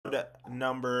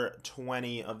number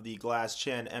 20 of the Glass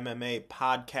Chin MMA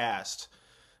podcast.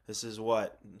 This is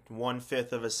what?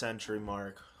 1/5 of a century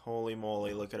mark. Holy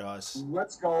moly, look at us.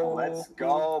 Let's go. Let's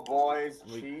go, boys.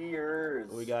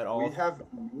 Cheers. We got all. We have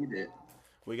made it.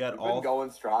 We got We've all. been going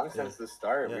strong since the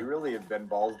start. Yeah. We really have been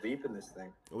balls deep in this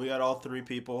thing. We got all three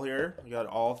people here. We got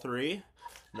all three.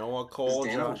 Noah, Cole,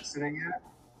 Is Dana Josh. listening yet?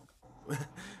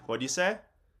 What'd you say?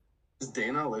 Is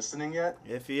Dana listening yet?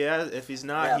 If he's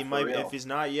not, Yeah, he for might. real. If he's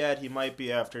not yet, he might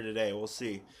be after today. We'll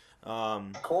see.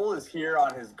 Cole is here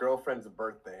on his girlfriend's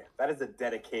birthday. That is a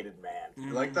dedicated man.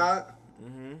 You like that?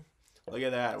 Mm-hmm. Look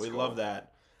at that. That's we cool. love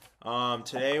that.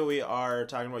 Today we are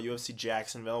talking about UFC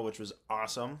Jacksonville, which was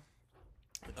awesome.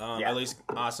 At least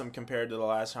awesome compared to the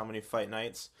last how many fight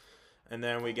nights. And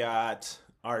then we got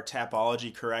our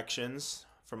Tapology corrections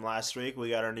from last week. We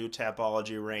got our new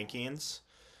Tapology rankings.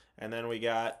 And then we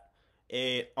got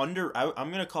I'm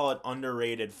going to call it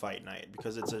underrated fight night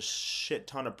because it's a shit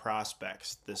ton of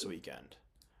prospects this weekend.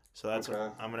 So that's Okay.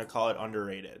 what I'm going to call it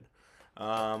underrated.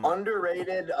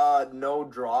 Underrated, no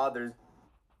draw. There's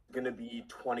going to be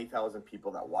 20,000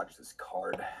 people that watch this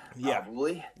card. Yeah.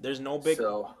 Probably. There's no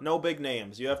big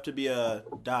names. You have to be a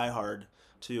diehard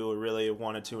to really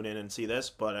want to tune in and see this,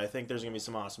 but I think there's going to be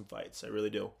some awesome fights. I really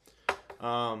do.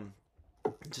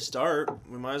 To start,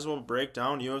 we might as well break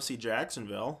down UFC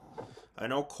Jacksonville. I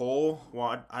know Cole,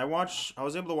 I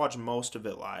was able to watch most of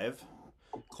it live.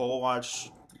 Cole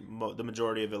watched the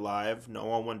majority of it live.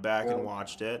 Noah went back and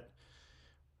watched it.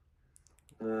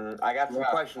 I got some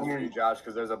questions for you, Josh,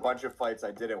 because there's a bunch of fights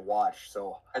I didn't watch.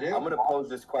 So I'm gonna pose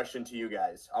this question to you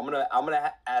guys. I'm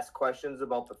gonna ask questions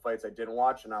about the fights I didn't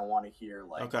watch, and I want to hear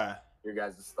your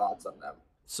guys' thoughts on them.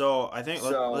 So I think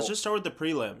let's just start with the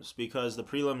prelims because the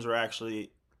prelims were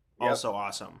actually also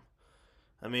awesome.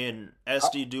 I mean,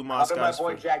 SD Dumas How got did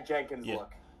my boy Jack Jenkins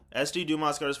look? SD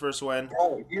Dumas got his first win.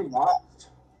 Oh, he lost.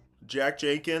 Jack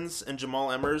Jenkins and Jamal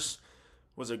Emmers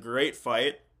was a great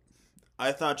fight.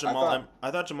 I thought Jamal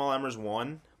Emmers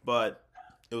won, but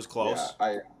it was close.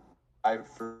 Yeah, I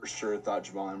for sure thought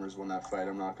Jamal Emmers won that fight.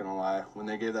 I'm not gonna lie. When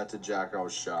they gave that to Jack, I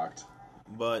was shocked.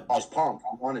 But I was pumped.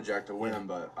 I wanted Jack to win,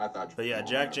 but I thought. But yeah,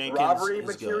 Jack Jenkins Robbery is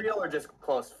material good. or just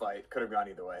close fight? Could have gone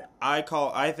either way.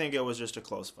 I think it was just a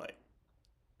close fight.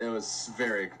 It was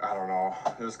I don't know.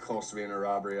 It was close to being a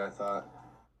robbery, I thought.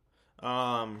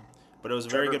 But it was a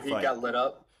very good fight. Got lit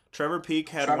up. Trevor Peek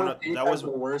had that was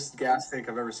the worst gas tank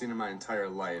I've ever seen in my entire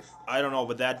life. I don't know,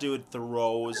 but that dude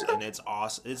throws and it's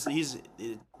awesome. He's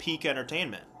peak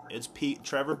entertainment.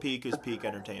 Trevor Peek is peak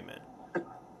entertainment.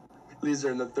 These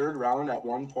are in the third round. At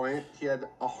one point, he had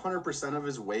 100% of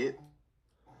his weight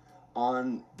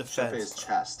on The Chepe's fence.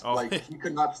 chest. Oh. Like he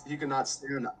could not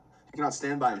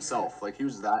stand by himself. Like he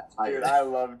was that tired. Dude, I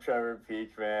love Trevor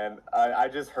Peach, man. I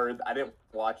just heard, I didn't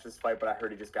watch this fight, but I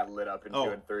heard he just got lit up in 2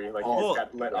 and 3. Like, he just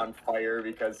got lit on fire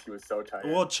because he was so tired.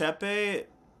 Well, Chepe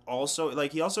also,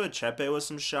 he also had Chepe with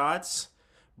some shots,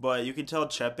 but you can tell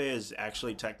Chepe is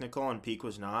actually technical and Peak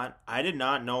was not. I did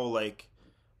not know,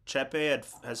 Chepe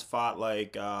has fought,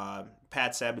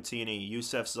 Pat Sabatini,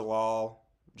 Youssef Zalal,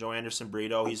 Joe Anderson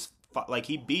Brito. He's fought,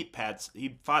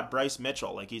 he fought Bryce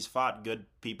Mitchell. He's fought good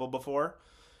people before.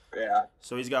 Yeah.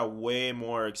 So he's got way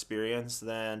more experience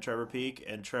than Trevor Peek,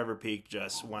 and Trevor Peek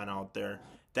just went out there.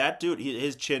 That dude,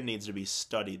 his chin needs to be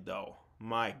studied, though.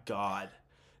 My God.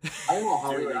 I don't know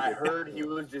how Dude, I heard he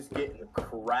was just getting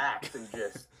cracked and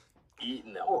just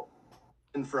eating them.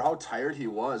 And for how tired he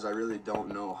was, I really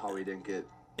don't know how he didn't get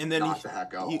knocked the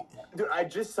heck out. Dude, I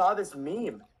just saw this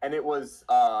meme, and it was,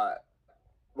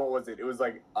 what was it? It was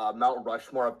Mount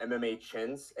Rushmore of MMA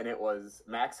chins, and it was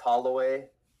Max Holloway,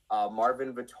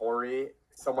 Marvin Vittori,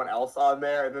 someone else on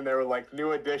there, and then they were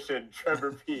new addition,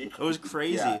 Trevor Peek. It was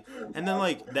crazy. Yeah. And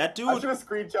then, that dude... I should have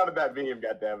screenshotted that meme,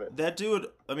 goddammit. That dude,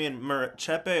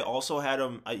 Chepe also had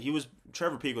him...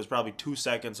 Trevor Peek was probably 2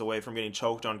 seconds away from getting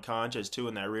choked unconscious, too,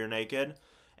 in that rear naked.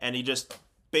 And he just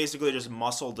basically just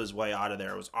muscled his way out of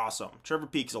there. It was awesome. Trevor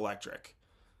Peek's electric.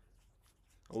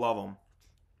 I love him.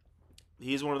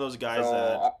 He's one of those guys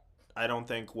that I don't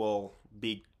think will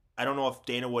be... I don't know if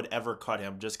Dana would ever cut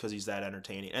him just because he's that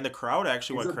entertaining. And the crowd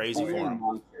actually went crazy for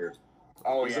him.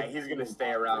 Oh, yeah, he's going to stay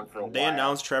around for a while. They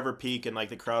announced Trevor Peek, and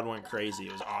the crowd went crazy.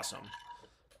 It was awesome.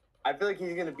 I feel like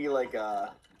he's going to be a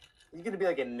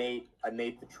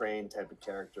Nate the Train type of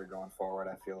character going forward,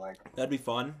 I feel like. That'd be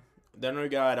fun. Then we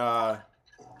got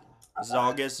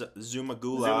Zhalgas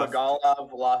Zhumagulov.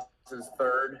 Zhumagulov lost his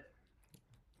third.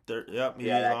 He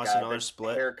lost another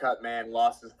split. Haircut man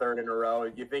lost his third in a row.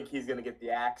 You think he's going to get the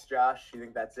axe, Josh? You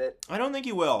think that's it? I don't think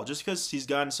he will, just because he's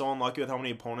gotten so unlucky with how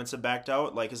many opponents have backed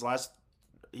out. His last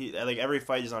like every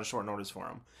fight is on short notice for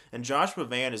him. And Joshua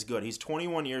Van is good. He's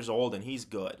 21 years old and he's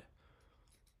good.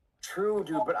 True,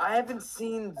 dude, but I haven't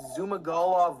seen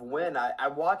Zumagulov win. I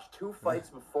watched 2 fights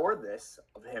before this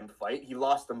of him fight. He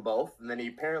lost them both, and then he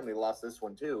apparently lost this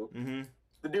one too. Mm-hmm.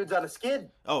 The dude's on a skid.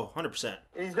 Oh, 100%.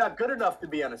 And he's not good enough to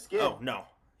be on a skid. Oh, no.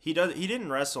 He didn't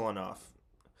wrestle enough.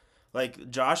 Like,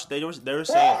 Josh, they were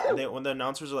saying, when the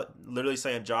announcers were literally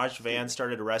saying Josh Van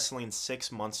started wrestling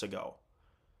 6 months ago.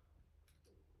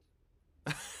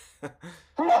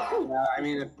 Yeah, I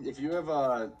mean, if you have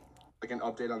like an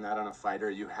update on that on a fighter,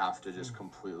 you have to just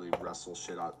completely wrestle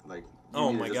shit out. Like,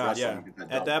 oh my god, yeah.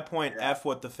 At that point, F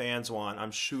what the fans want. I'm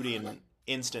shooting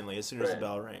instantly as soon as the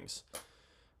bell rings.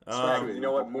 You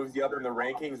know what moves you up in the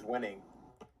rankings? Winning.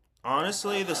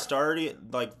 Honestly,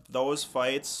 those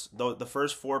fights, the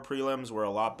first 4 prelims were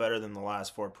a lot better than the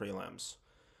last 4 prelims.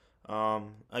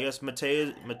 I guess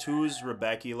Matuz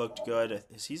Rebecki looked good.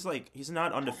 He's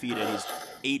not undefeated.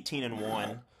 He's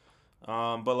 18-1.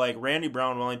 But like Randy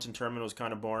Brown, Wellington Turman was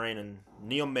kind of boring, and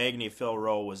Neil Magny, Phil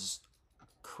Rowe was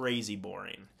crazy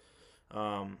boring.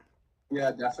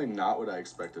 Yeah, definitely not what I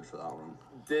expected for that one.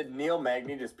 Did Neil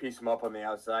Magny just piece him up on the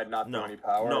outside, not throw any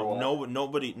power?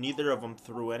 Nobody, neither of them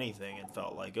threw anything. It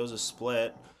felt like it was a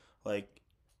split. Like,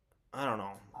 I don't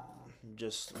know,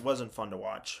 just wasn't fun to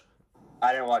watch.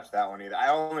 I didn't watch that one either. I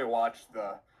only watched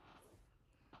the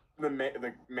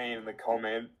main and the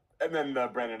co-main, and then the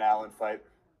Brendan Allen fight.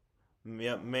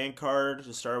 Yeah, main card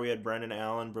to start. We had Brendan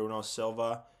Allen, Bruno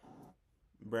Silva.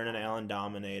 Brendan Allen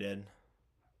dominated.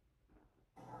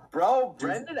 Bro,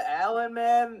 Brendan Allen,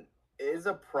 man, is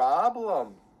a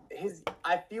problem.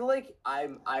 I feel like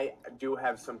I do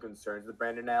have some concerns with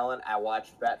Brendan Allen. I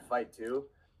watched that fight too.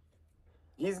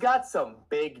 He's got some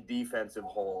big defensive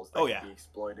holes that can be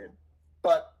exploited.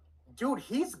 But dude,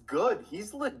 he's good.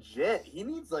 He's legit. He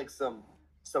needs like some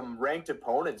ranked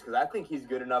opponents because I think he's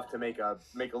good enough to make a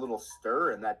little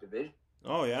stir in that division.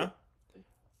 Oh yeah.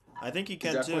 I think he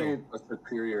can He's definitely too. a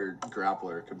superior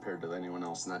grappler compared to anyone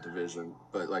else in that division.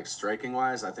 But like striking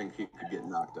wise, I think he could get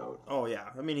knocked out. Oh yeah.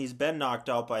 I mean, he's been knocked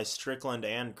out by Strickland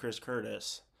and Chris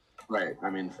Curtis. Right.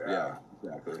 I mean, yeah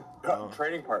exactly.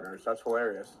 Training partners. That's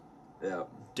hilarious. Yeah.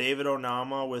 David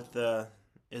Onama with the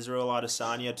Israel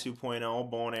Adesanya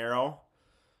 2.0 bow and arrow.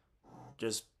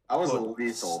 Just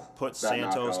lethal. Put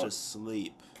Santos to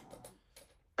sleep.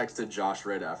 Texted Josh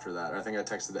right after that. I think I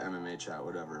texted the MMA chat,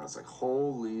 whatever. I was like,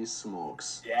 "Holy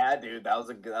smokes!" Yeah, dude, that was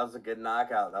a good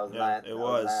knockout. That was it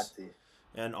was nasty.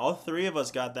 And all 3 of us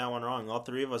got that one wrong. All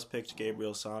 3 of us picked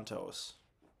Gabriel Santos.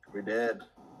 We did.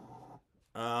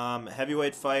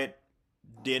 Heavyweight fight.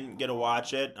 Didn't get to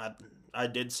watch it. I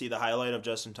did see the highlight of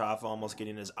Justin Taffa almost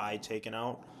getting his eye taken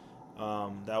out.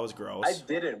 That was gross. I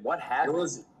didn't. What happened? It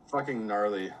was fucking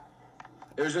gnarly.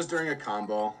 It was just during a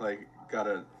combo. Like, got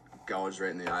a gouge right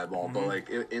in the eyeball, but like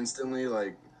it instantly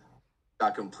like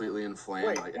got completely inflamed.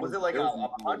 Wait, like, was it like a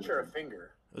punch or a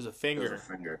finger? It was a finger. It was a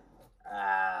finger.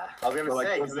 I was gonna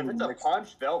say, because if it's a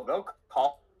punch, they'll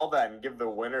call that and give the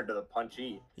winner to the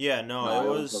punchee. Yeah, no, it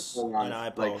was an eye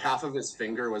poke. Like half of his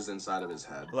finger was inside of his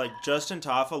head. Like Justin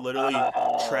Taffa literally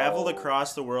traveled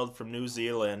across the world from New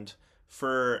Zealand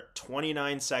for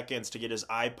 29 seconds to get his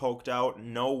eye poked out,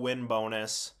 no win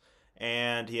bonus,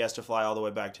 and he has to fly all the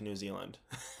way back to New Zealand.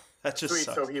 That just sweet.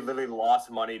 Sucks. So he literally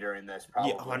lost money during this,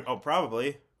 probably. Yeah,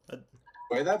 probably.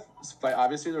 Way that fight,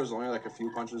 obviously there was only like a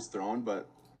few punches thrown, but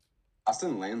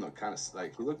Austin Lane looked kind of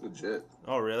like he looked legit.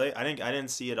 Oh really? I didn't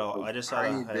see it all. I just saw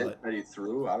the highlight that he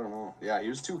threw. I don't know. Yeah, he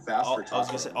was too fast for. I was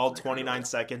gonna say all 29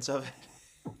 seconds of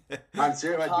it. I'm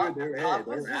serious, dude. They were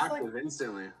active like,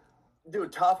 instantly.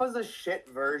 Dude, Taffa's a shit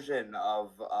version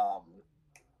of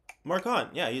Mark Hunt.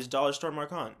 Yeah, he's Dollar Store Mark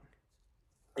Hunt.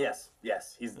 Yes,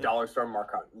 he's Dollar Store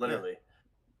Mark Hunt, literally.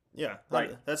 Yeah,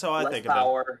 like that's how I think about it. Less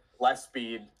power, less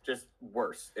speed, just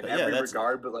worse in every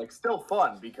regard, but like still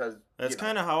fun because that's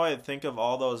kind of how I think of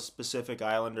all those Pacific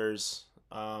Islander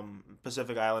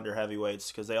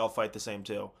heavyweights because they all fight the same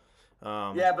too.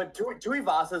 Yeah, but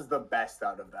Tuivasa's the best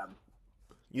out of them.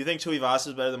 You think Tuivasa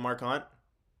is better than Mark Hunt?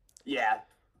 Yeah,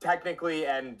 technically,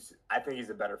 and I think he's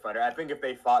a better fighter. I think if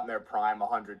they fought in their prime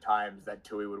 100 times, that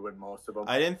Tui would win most of them.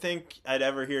 I didn't think I'd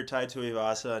ever hear Tai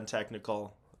Tuivasa and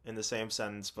technical in the same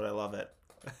sentence, but I love it.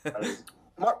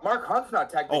 Mark Hunt's not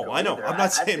technical. Oh, I know. Either. I'm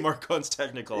not saying Mark Hunt's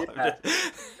technical.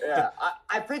 Yeah,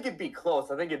 I think it'd be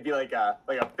close. I think it'd be like a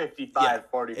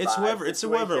 55-45. It's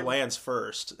whoever lands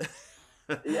first.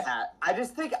 Yeah, I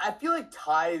feel like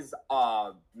Ty's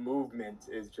movement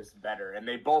is just better, and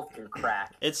they both can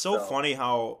crack. It's so funny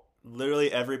how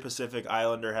literally every Pacific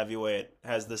Islander heavyweight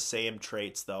has the same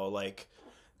traits, though. Like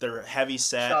They're heavy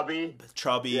set,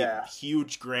 chubby, yeah.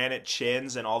 huge granite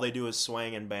chins, and all they do is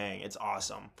swing and bang. It's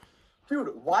awesome.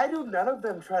 Dude, why do none of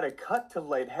them try to cut to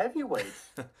light heavyweights?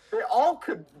 They all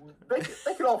could.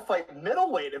 They could all fight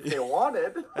middleweight if they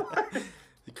wanted.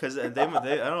 Because they I don't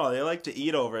know, they like to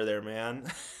eat over there,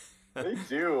 man. They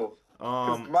do.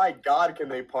 My God, can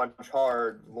they punch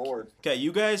hard, Lord. Okay,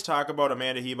 you guys talk about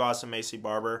Amanda Hebos and Macy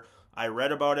Barber. I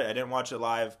read about it. I didn't watch it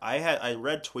live. I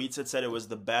read tweets that said it was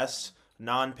the best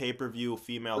non-pay-per-view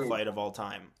female fight of all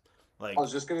time. Like, I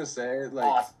was just gonna say, like,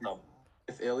 awesome.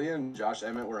 If Ilya and Josh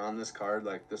Emmett were on this card,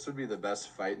 like, this would be the best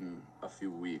fight in a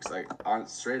few weeks. Like, on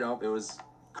straight up, it was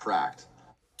cracked.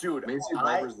 Dude, Macy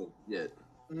Barber's legit.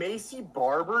 Macy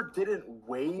Barber didn't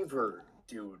waver,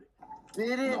 dude.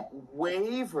 Didn't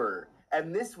waver.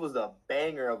 And this was a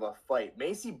banger of a fight.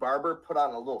 Macy Barber put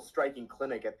on a little striking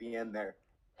clinic at the end there.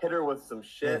 Hit her with some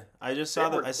shit. Yeah, I just saw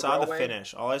the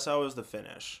finish. All I saw was the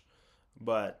finish.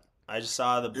 But I just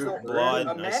saw the blood.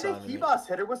 Amanda Hebos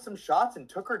hit her with some shots and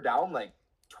took her down like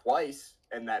twice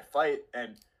in that fight.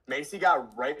 And Macy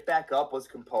got right back up, was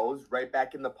composed, right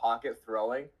back in the pocket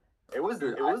throwing. It was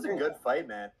a good fight,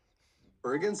 man.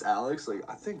 Or against Alex, like,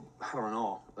 I don't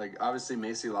know. Like, obviously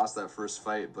Macy lost that first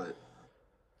fight, but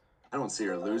I don't see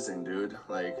her losing, dude.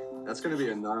 Like, that's going to be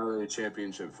a gnarly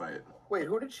championship fight. Wait,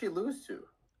 who did she lose to?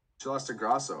 She lost to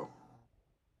Grasso.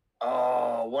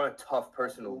 Oh, what a tough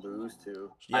person to lose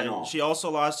to. Yeah, I know. She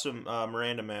also lost to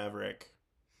Miranda Maverick.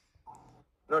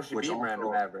 No, she beat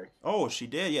Miranda Maverick. Oh, she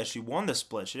did? Yeah, she won the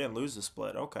split. She didn't lose the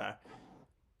split. Okay.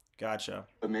 Gotcha.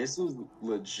 But Macy's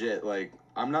legit. Like,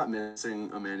 I'm not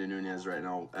missing Amanda Nunes right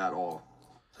now at all.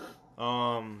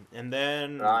 And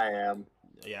then... I am.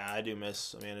 Yeah, I do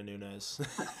miss Amanda Nunes.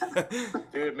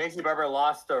 Dude, Macy Barber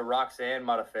lost to Roxanne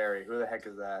Modafferi. Who the heck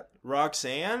is that?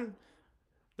 Roxanne?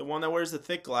 The one that wears the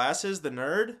thick glasses? The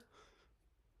nerd?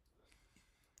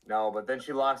 No, but then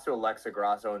she lost to Alexa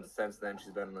Grasso, and since then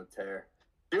she's been on the tear.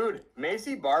 Dude,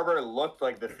 Macy Barber looked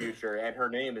like the future, and her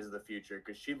name is the future,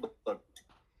 because she looked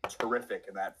terrific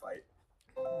in that fight.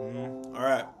 Mm-hmm. All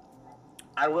right.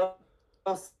 I will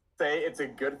say it's a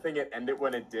good thing it ended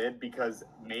when it did, because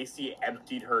Macy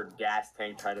emptied her gas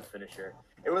tank trying to finish her.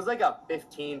 It was like a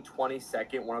 15-20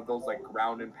 second, one of those like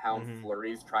ground and pound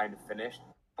flurries trying to finish,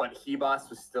 but Hebos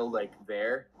was still like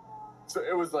there. So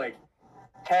it was like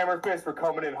hammer fists were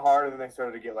coming in hard, and then they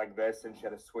started to get like this, and she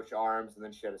had to switch arms, and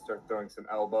then she had to start throwing some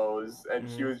elbows, and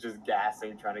she was just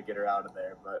gassing, trying to get her out of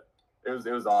there. But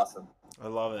it was awesome. I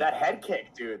love it. That head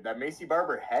kick, dude. That Macy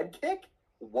Barber head kick?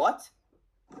 What?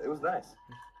 It was nice.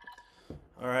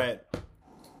 All right.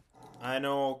 I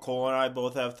know Cole and I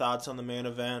both have thoughts on the main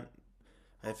event.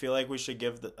 I feel like we should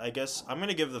give the... I guess I'm going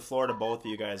to give the floor to both of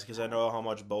you guys because I know how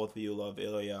much both of you love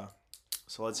Ilya.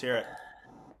 So let's hear it.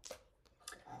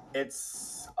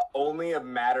 It's only a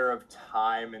matter of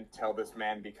time until this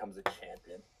man becomes a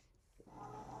champion.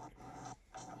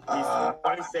 He's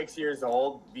 26 years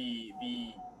old. The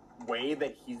way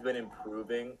that he's been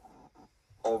improving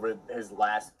over his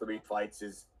last 3 fights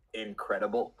is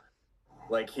incredible.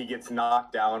 Like, he gets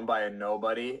knocked down by a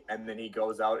nobody, and then he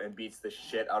goes out and beats the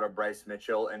shit out of Bryce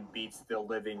Mitchell and beats the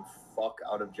living fuck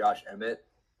out of Josh Emmett.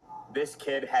 This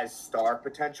kid has star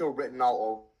potential written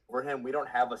all over him. We don't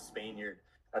have a Spaniard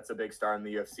that's a big star in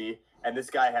the UFC, and this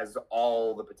guy has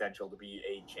all the potential to be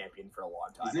a champion for a long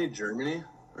time. Isn't he Germany?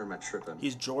 Or am I tripping?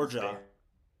 He's Georgia.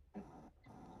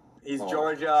 He's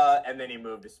Georgia, and then he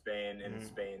moved to Spain, and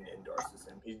Spain endorses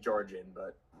him. He's Georgian,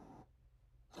 but...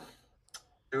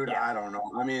 Dude, yeah. I don't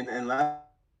know. I mean,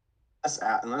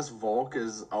 unless Volk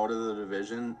is out of the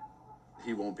division,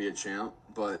 he won't be a champ.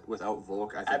 But without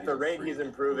Volk, I think at the rate he's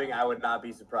improving, I would not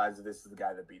be surprised if this is the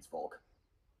guy that beats Volk.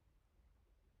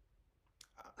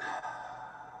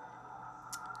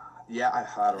 Yeah,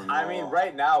 I don't know. I mean,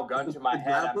 right now, gun to my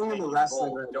head, I'm thinking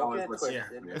Volk. Don't get it twisted.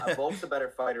 Volk's a better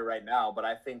fighter right now, but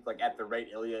I think like at the rate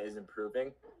Ilya is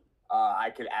improving, I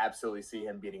could absolutely see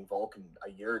him beating Volk in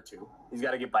a year or two. He's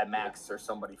got to get by Max or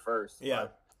somebody first. Yeah.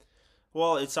 But...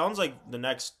 Well, it sounds like the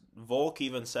next Volk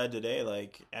even said today,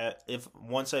 like, if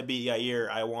once I beat Yair,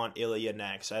 I want Ilya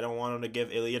next. I don't want him to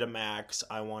give Ilya to Max.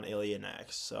 I want Ilya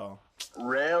next. So.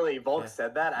 Really, Volk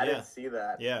said that? I didn't see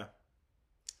that. Yeah.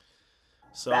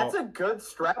 So that's a good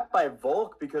strap by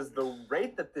Volk because the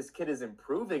rate that this kid is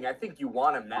improving, I think you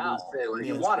want him now.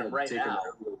 You want him right now.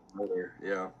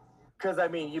 Yeah. Because, I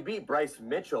mean, you beat Bryce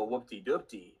Mitchell,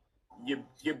 whoop-de-doop-de.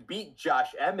 You beat Josh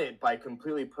Emmett by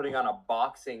completely putting on a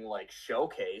boxing, like,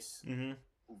 showcase. Mm-hmm.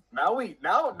 Now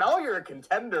you're a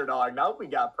contender, dog. Now we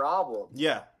got problems.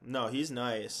 Yeah. No, he's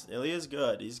nice. Ilya's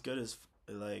good. He's good as,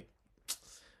 like...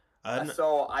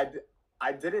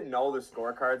 I didn't know the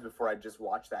scorecards before I just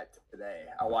watched that today.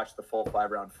 I watched the full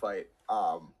 5-round fight.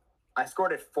 I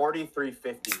scored at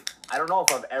 43.50. I don't know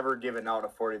if I've ever given out a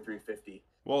 43.50.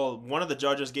 Well, one of the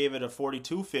judges gave it a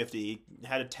 42.50. He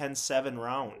had a 10-7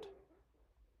 round.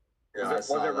 Yeah, was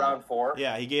it round 4?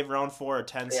 Yeah, he gave round 4 a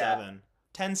 10-7. Yeah.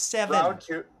 10-7.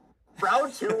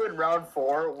 Round two and round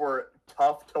 4 were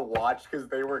tough to watch because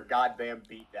they were goddamn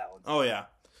beatdowns. Oh yeah,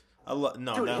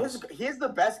 he is the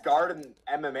best guard in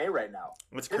MMA right now.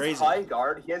 It's crazy. His high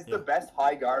guard, he has the best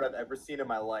high guard I've ever seen in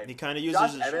my life. He kind of uses.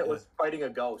 Josh Emmett was fighting a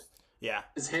ghost. Yeah,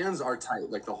 his hands are tight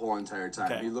like the whole entire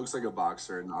time. Okay. He looks like a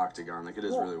boxer in the octagon. Like it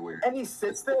is really weird. And he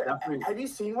sits there. Have you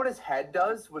seen what his head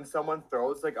does when someone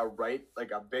throws like a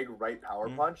big right power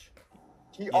punch?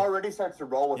 He already starts to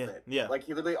roll with it. Yeah. Like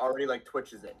he literally already like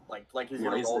twitches it. Like he's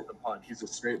gonna roll with the punch. He's a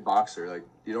straight boxer. Like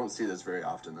you don't see this very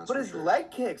often. But his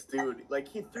leg kicks, dude. Like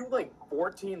he threw like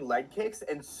 14 leg kicks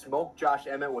and smoked Josh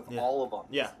Emmett with all of them.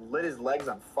 Yeah. Just lit his legs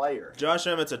on fire. Josh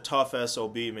Emmett's a tough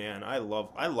SOB, man. I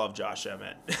love Josh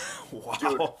Emmett. Wow.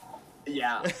 Dude,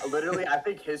 yeah, literally, I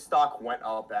think his stock went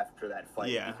up after that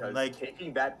fight. Yeah, because like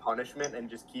taking that punishment and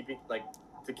just keep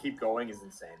going is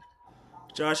insane.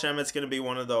 Josh Emmett's gonna be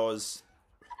one of those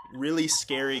really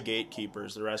scary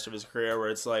gatekeepers the rest of his career, where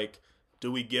it's like,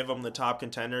 do we give him the top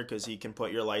contender because he can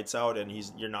put your lights out and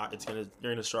you're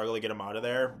gonna struggle to get him out of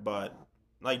there? But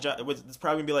like it's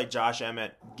probably gonna be like Josh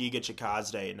Emmett, Giga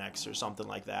Chikadze next or something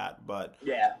like that. But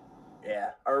yeah.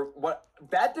 Or what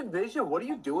that division? What do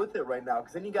you do with it right now?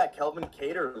 Because then you got Kelvin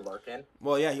Kattar lurking.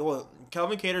 Well, yeah.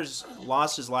 Kelvin Kattar's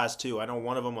lost his last 2. I know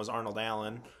one of them was Arnold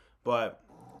Allen, but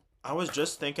I was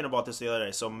just thinking about this the other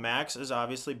day. So Max is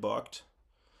obviously booked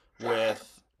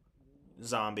with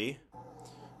Zombie.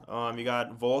 You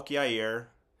got Volk Yair.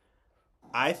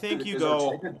 I think you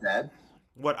go.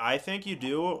 What I think you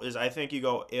do is I think you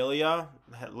go Ilya.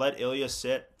 Let Ilya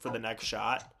sit for the next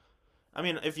shot. I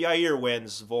mean, if Yair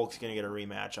wins, Volk's gonna get a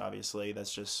rematch. Obviously,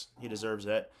 that's just he deserves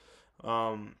it.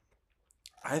 I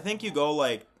think you go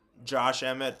like Josh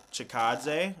Emmett,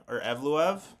 Chikadze or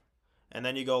Evloev, and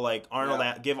then you go like Arnold.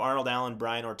 Give Arnold Allen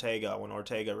Brian Ortega when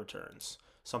Ortega returns.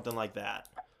 Something like that.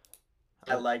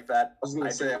 I like that. I was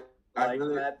gonna say, I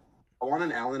want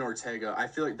an Allen Ortega. I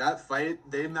feel like that fight,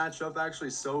 they match up actually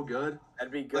so good.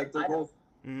 That'd be good. Like they're both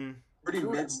pretty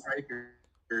mid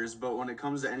strikers, but when it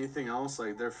comes to anything else,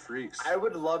 like they're freaks. I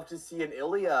would love to see an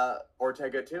Ilya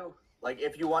Ortega too. Like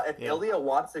if Ilya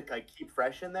wants to like keep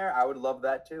fresh in there, I would love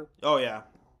that too. Oh yeah,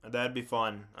 that'd be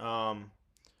fun.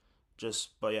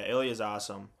 But yeah, Ilya's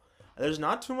awesome. There's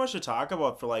not too much to talk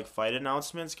about for like fight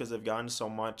announcements because they've gotten so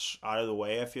much out of the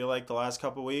way. I feel like the last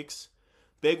couple weeks.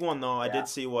 Big one though I did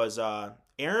see was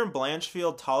Aaron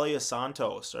Blanchfield, Talia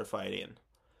Santos are fighting,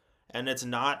 and it's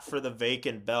not for the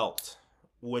vacant belt,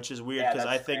 which is weird because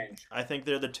I think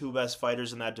they're the 2 best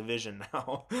fighters in that division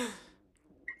now.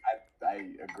 I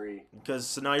agree. Because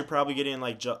so now you're probably getting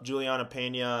like Juliana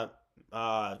Pena.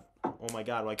 Oh my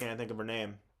God, why can't I think of her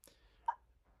name?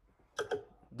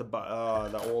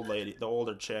 The old lady, the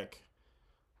older chick.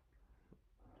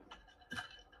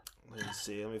 Let me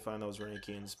see. Let me find those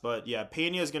rankings. But yeah,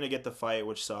 Pena's gonna get the fight,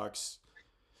 which sucks.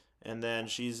 And then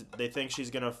they think she's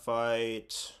gonna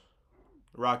fight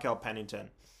Raquel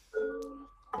Pennington.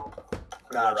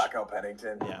 Not Raquel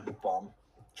Pennington. Yeah. Bomb.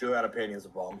 Juliana Pena's a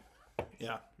bomb.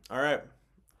 Yeah. All right.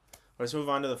 Let's move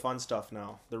on to the fun stuff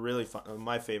now. The really fun,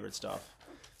 my favorite stuff.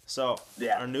 So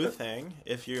our new thing,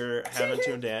 if you haven't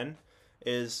tuned in,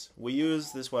 is we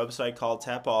use this website called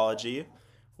Tapology,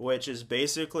 which is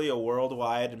basically a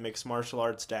worldwide mixed martial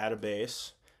arts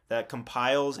database that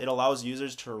allows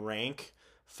users to rank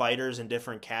fighters in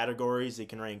different categories. You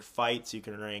can rank fights, you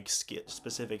can rank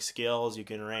specific skills, you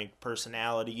can rank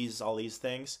personalities, all these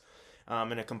things.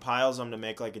 And it compiles them to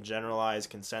make like a generalized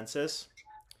consensus.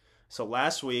 So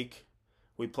last week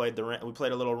we played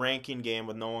a little ranking game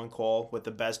with Nolan Cole with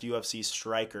the best UFC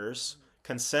strikers,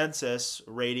 consensus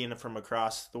rating from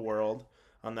across the world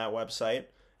on that website.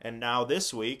 And now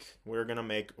this week we're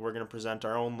gonna present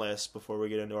our own list before we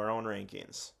get into our own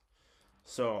rankings.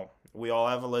 So we all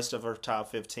have a list of our top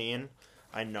 15.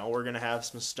 I know we're gonna have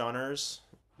some stunners,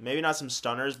 maybe not some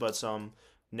stunners, but some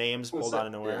names pulled out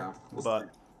of nowhere. But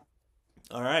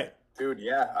all right, dude.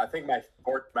 Yeah, I think my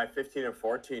 15 and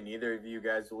 14, neither of you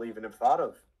guys will even have thought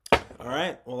of. All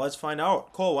right, well let's find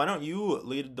out. Cole, why don't you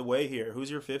lead the way here?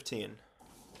 Who's your 15?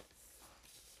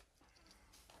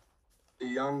 The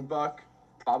young buck,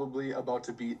 probably about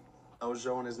to beat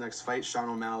Ojo in his next fight. Sean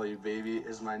O'Malley, baby,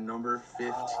 is my number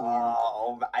 15.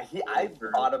 Oh, I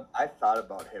thought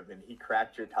about him, and he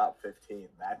cracked your top 15.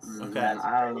 That's okay. That's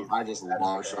I don't know. I just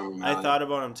love Sean O'Malley. I thought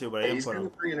about him too, but I didn't put him.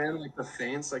 He's bringing in like the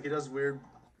feints, like he does weird.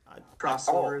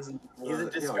 crossovers. He's a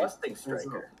disgusting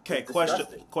striker. Okay,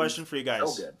 question for you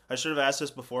guys. So good. I should have asked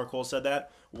this before Cole said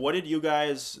that. What did you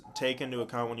guys take into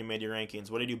account when you made your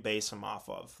rankings? What did you base them off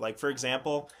of? Like, for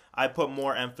example, I put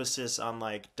more emphasis on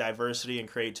like diversity and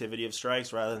creativity of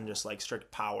strikes rather than just like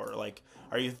strict power. Like,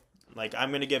 are you like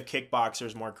I'm gonna give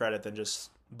kickboxers more credit than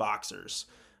just boxers.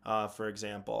 For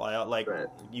example,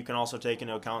 you can also take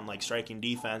into account like striking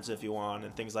defense if you want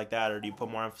and things like that, or do you put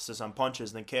more emphasis on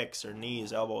punches than kicks or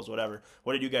knees, elbows, whatever?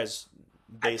 What did you guys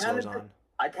base yours on?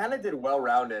 I kind of did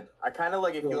well-rounded. I kind of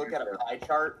like if you look at a pie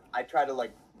chart, I try to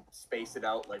like space it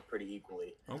out like pretty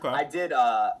equally. Okay. I did.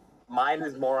 Mine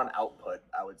is more on output.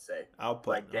 I would say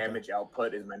output. Like damage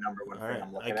output is my number one thing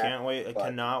I'm looking at. I can't wait. I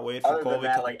cannot wait for Colby. Other than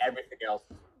that, like everything else.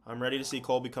 I'm ready to see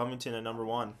Colby Covington at number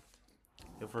 1.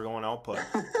 If we're going output.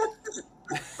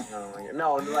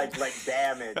 No, like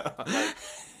damage.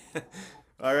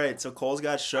 All right, so Cole's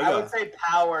got Sugar. I would say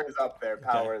power is up there.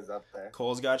 Is up there.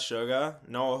 Cole's got Sugar.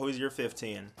 Noah, who's your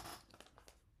 15?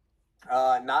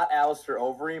 Not Alistair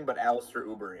Overeem, but Alistair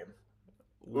Ubereem.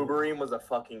 Ubereem was a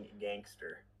fucking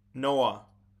gangster. Noah,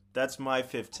 that's my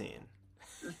 15.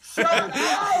 Shut up!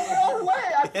 No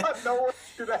way! I thought no one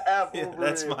should have Ubereem. Yeah,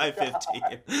 that's my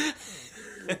 15.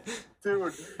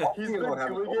 Dude, he's been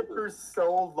doing it for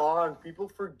so long. People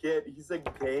forget he's a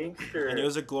gangster. And it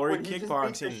was a glory when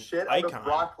kickboxing shit icon. Out of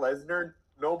Brock Lesnar.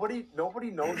 Nobody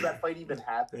knows that fight even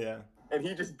happened. Yeah. And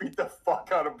he just beat the fuck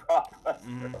out of Brock Lesnar.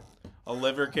 Mm-hmm. A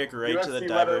liver kick right UFC to the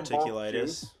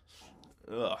diverticulitis.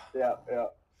 Ugh. Yeah.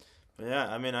 Yeah,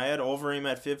 I mean, I had Overeem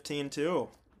at 15 too.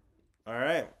 All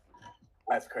right.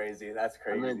 That's crazy. I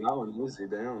made that one easy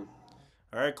down.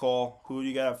 All right, Cole. Who do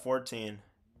you got at 14?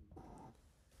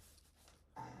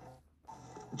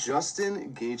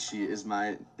 Justin Gaethje is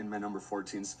in my number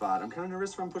 14 spot. I'm kind of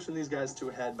nervous if I'm pushing these guys too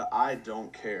ahead, but I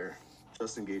don't care.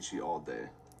 Justin Gaethje all day.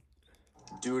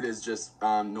 Dude is just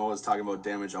Noah's talking about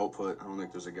damage output. I don't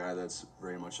think there's a guy that's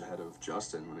very much ahead of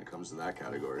Justin when it comes to that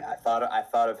category. Yeah, I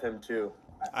thought of him too.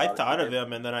 I thought of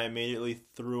him, and then I immediately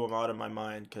threw him out of my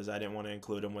mind because I didn't want to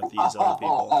include him with these other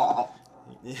people.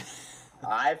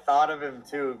 I thought of him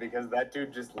too because that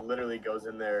dude just literally goes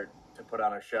in there to put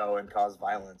on a show and cause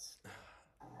violence.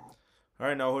 All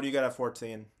right, Noah, who do you got at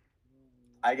 14?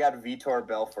 I got Vitor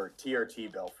Belfort,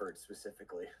 TRT Belfort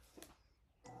specifically.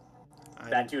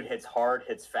 That dude hits hard,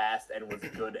 hits fast, and was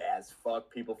good as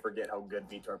fuck. People forget how good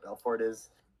Vitor Belfort is.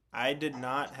 I did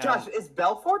not have... Josh, is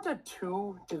Belfort a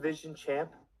 2-division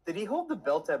champ? Did he hold the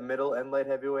belt at middle and light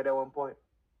heavyweight at one point?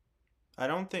 I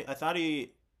don't think... I thought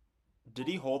he... Did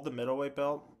he hold the middleweight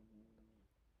belt?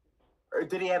 Or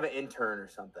did he have an intern or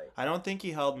something? I don't think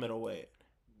he held middleweight.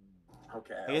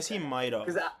 Okay. I guess he might have.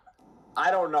 Because I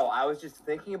don't know. I was just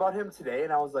thinking about him today,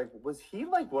 and I was like, was he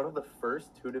like one of the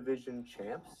first 2-division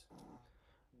champs?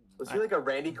 Was he like a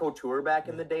Randy Couture back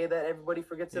in the day that everybody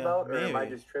forgets about? Or am I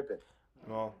just tripping?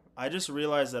 Well, I just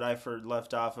realized that I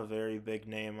left off a very big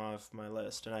name off my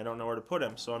list, and I don't know where to put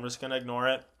him, so I'm just going to ignore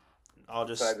it. I'll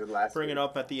just bring it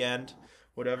up at the end,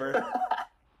 whatever.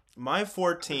 My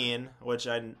 14, which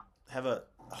I have a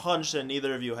hunch that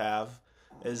neither of you have,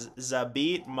 is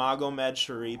Zabit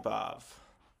Magomedsharipov.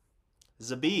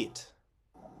 Zabit.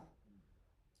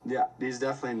 Yeah, he's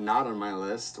definitely not on my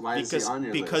list. Why is he on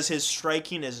your list? Because his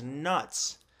striking is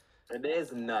nuts. It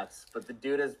is nuts, but the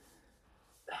dude is...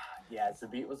 Yeah,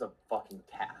 Zabit was a fucking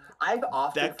cat. I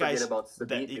often forget about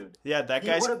Zabit, dude. Yeah, that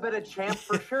guy's... He would have been a champ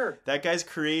for sure. That guy's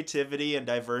creativity and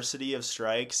diversity of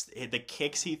strikes, the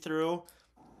kicks he threw...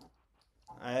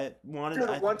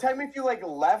 One time if you like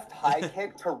left high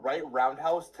kick to right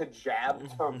roundhouse to jab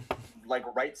to like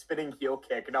right spinning heel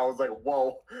kick, and I was like,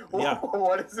 whoa,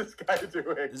 what is this guy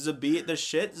doing? The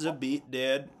shit Zabit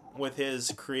did with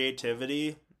his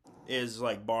creativity is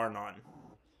like bar none.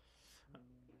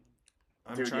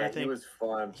 I'm trying to think. He was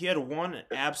fun. He had one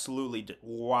absolutely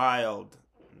wild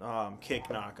kick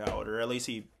knockout, or at least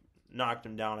he knocked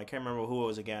him down. I can't remember who it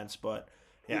was against, but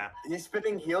yeah. He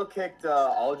spinning heel kicked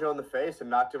Aljo in the face and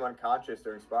knocked him unconscious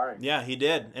during sparring. Yeah, he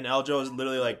did. And Aljo was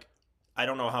literally like, I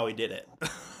don't know how he did it.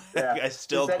 Yeah. I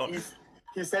still don't.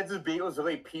 He said Zabit was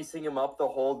really piecing him up the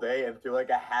whole day and threw like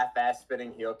a half-ass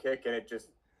spinning heel kick, and it just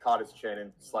caught his chin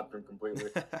and slept him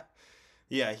completely.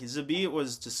 Yeah, Zabit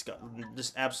was just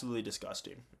absolutely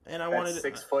disgusting. And I That wanted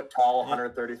 6 foot tall,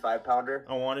 135 pounder.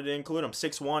 I wanted to include him.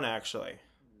 6'1", actually.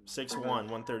 6'1",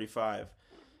 135.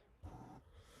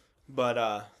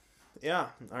 But yeah,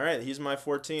 all right. He's my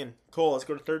 14. Cole, let's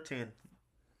go to 13.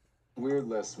 Weird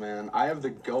list, man. I have the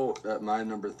GOAT at my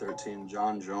number 13,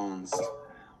 John Jones.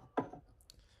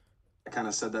 kind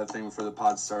of said that thing before the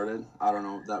pod started. I don't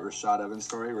know, that Rashad Evans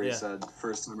story where he Yeah. said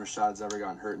first time Rashad's ever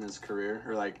gotten hurt in his career,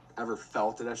 or like ever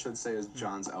felt it, I should say, is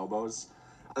John's elbows.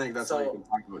 I think that's all you can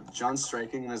talk about. John's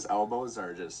striking and his elbows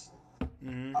are just.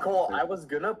 Cole, I was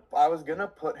gonna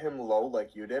put him low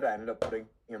like you did. I ended up putting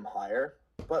him higher.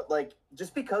 But like,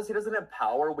 just because he doesn't have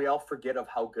power, we all forget of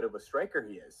how good of a striker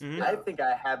he is. I think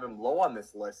I have him low on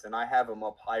this list, and I have him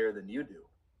up higher than you do.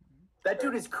 That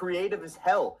dude is creative as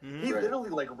hell. He literally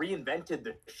like reinvented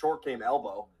the short game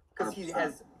elbow because he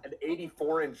has an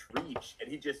 84-inch reach, and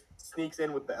he just sneaks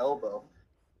in with the elbow.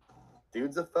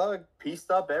 Dude's a thug.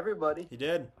 Pieced up everybody. He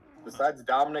did. Besides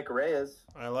Dominic Reyes.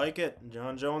 I like it.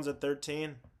 John Jones at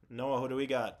 13. Noah, who do we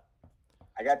got?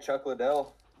 I got Chuck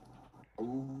Liddell.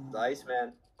 Ooh, The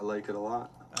Iceman. I like it a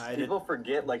lot. People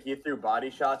forget, like, he threw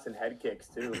body shots and head kicks,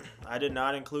 too. I did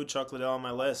not include Chuck Liddell on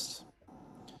my list.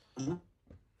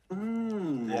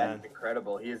 Yeah,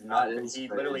 incredible. He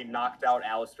literally knocked out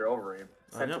Alistair Overeem.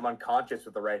 Sent him unconscious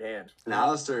with the right hand. And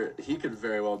Alistair, he could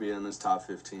very well be in this top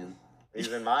 15. He's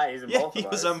in both of ours. He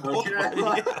was on both of ours.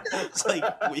 Yeah. It's like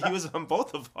he was on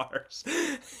both of ours.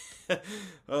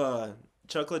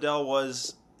 Chuck Liddell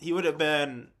he would have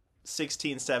been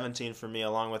 16, 17 for me,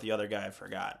 along with the other guy I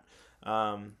forgot.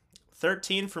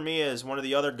 13 for me is one of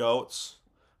the other GOATs,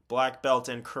 black belt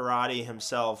in karate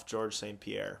himself, George St.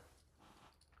 Pierre.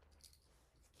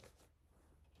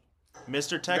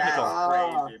 Mr. Technical.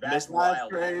 That's crazy. That's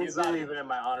wild. crazy. He's not even in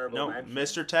my honorable mention.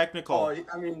 Mr. Technical. Oh,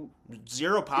 I mean,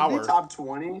 Zero power. top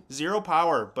 20. Zero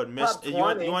power, but Top you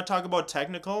want 20. to talk about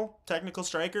technical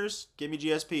strikers? Give me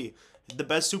GSP. The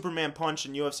best Superman punch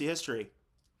in UFC history.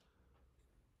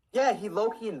 Yeah, he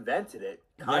low-key invented it,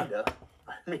 kinda. Yeah.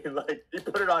 I mean, like, he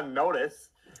put it on notice.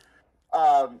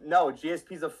 No,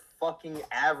 GSP's a fucking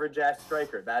average-ass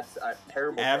striker. That's a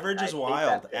terrible Average thing. is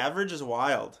wild. Average is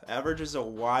wild. Average is a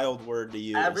wild word to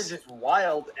use. Average is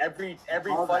wild. Every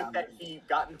fight that he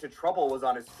got into trouble was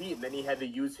on his feet, and then he had to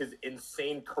use his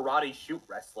insane karate shoot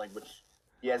wrestling, which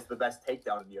he has the best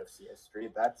takedown in UFC history.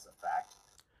 That's a fact.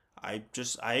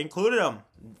 I included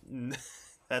him.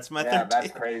 That's my 13.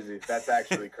 That's crazy. That's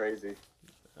actually crazy.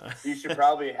 You should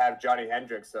probably have Johnny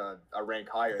Hendricks a rank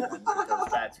higher then,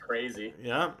 because that's crazy.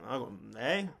 Yeah.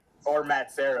 Hey. Or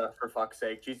Matt Serra, for fuck's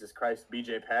sake. Jesus Christ.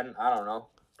 BJ Penn. I don't know.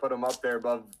 Put him up there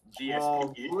above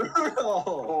GSP.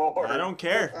 Oh, I don't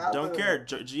care. Don't care.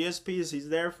 GSP's, he's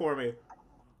there for me.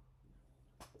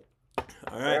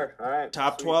 All right. All right.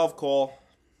 Top Sweet. 12, Cole.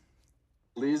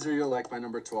 Leeser, you'll like my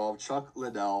number 12. Chuck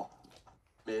Liddell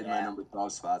made my number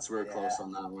 12 spots. We were close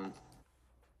on that one.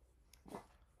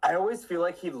 I always feel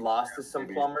like he lost to some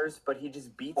plumbers, but he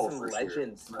just beat some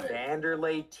legends. Sure. Right.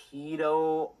 Vanderlei,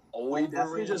 Tito, Well, he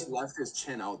definitely Overeem. just left his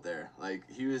chin out there. Like,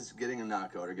 he was getting a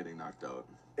knockout or getting knocked out.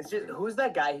 It's just, who's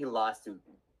that guy he lost to?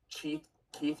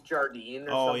 Keith Jardine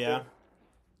or Oh, something? yeah.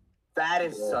 That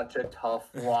is such a tough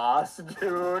loss,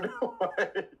 dude.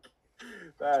 Like,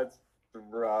 that's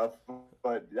rough.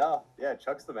 But yeah,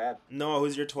 Chuck's the man. Noah,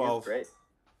 who's your 12? He's great.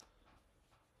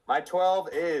 My 12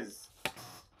 is,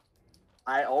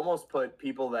 I almost put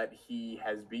people that he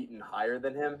has beaten higher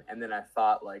than him, and then I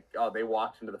thought, like, oh, they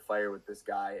walked into the fire with this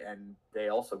guy, and they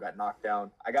also got knocked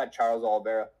down. I got Charles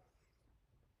Oliveira.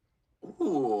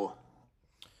 Ooh.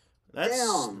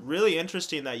 That's really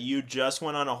interesting that you just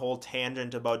went on a whole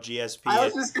tangent about GSP,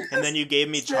 and then you gave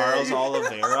me Charles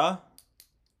Oliveira.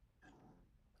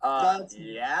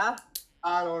 Yeah.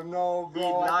 I don't know, bro. He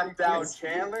knocked down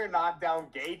Chandler, knocked down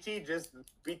Gaethje, just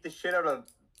beat the shit out of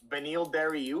Beneil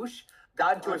Dariush,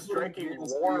 got into a striking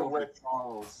war with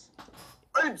Charles.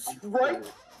 It's right.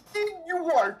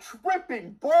 You are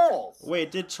tripping balls.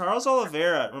 Wait, did Charles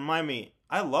Oliveira, remind me,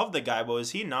 I love the guy, but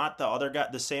was he not the other guy,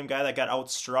 the same guy that got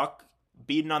outstruck,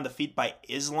 beaten on the feet by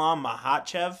Islam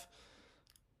Makhachev?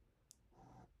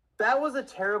 That was a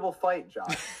terrible fight,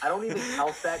 Josh. I don't even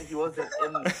count that. He wasn't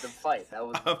in the fight. That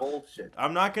was bullshit.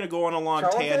 I'm not going to go on a long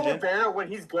Charles tangent. Oliveira, when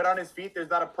he's good on his feet, there's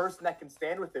not a person that can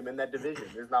stand with him in that division.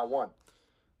 There's not one.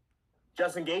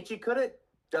 Justin Gaethje couldn't.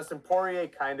 Justin Poirier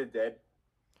kind of did.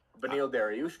 Beneil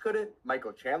Dariush couldn't.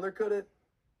 Michael Chandler couldn't.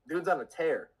 Dude's on a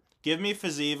tear. Give me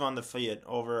Fiziev on the feet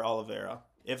over Oliveira,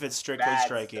 if it's strictly That's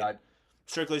striking. a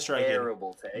Strictly striking.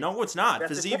 terrible take. No, it's not.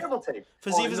 That's a terrible take.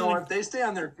 Fiziev is if they stay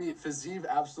on their feet, Fiziev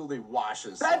absolutely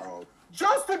washes.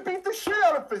 Justin beat the shit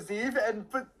out of Fiziev, and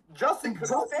Justin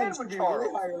couldn't stand with Charles.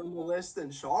 Way higher on the list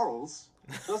than Charles.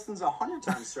 Justin's 100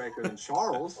 times striker than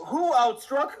Charles. Who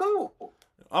outstruck who?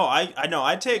 Oh, I know.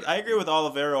 I agree with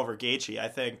Oliveira over Gaethje. I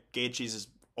think Gaethje's is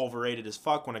overrated as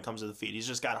fuck when it comes to the feet. He's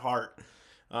just got heart.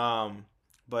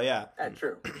 But yeah. That's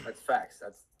true. That's facts.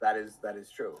 That is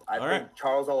true. I think right.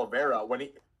 Charles Oliveira, when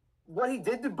what he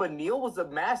did to Beneil was a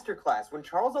masterclass. When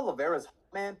Charles Oliveira's,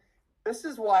 man, this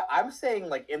is why I'm saying,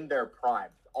 like, in their prime.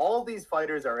 All these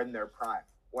fighters are in their prime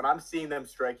when I'm seeing them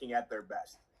striking at their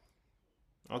best.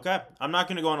 Okay. I'm not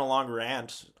going to go on a long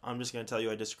rant. I'm just going to tell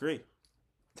you I disagree.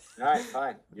 All right,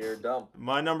 fine. You're dumb.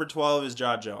 My number 12 is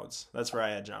John Jones. That's where I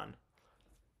had John.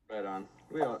 Right on.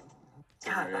 God,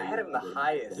 I had him the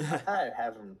highest. I thought I'd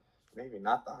have him maybe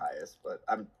not the highest, but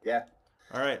yeah.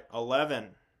 All right, 11.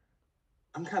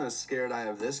 I'm kind of scared I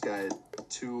have this guy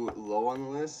too low on the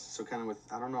list. So kind of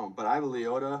I don't know. But I have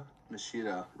Lyoto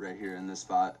Machida right here in this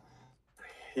spot.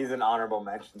 He's an honorable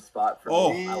mention spot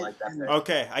for me. I like that pick.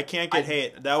 Okay, I can't get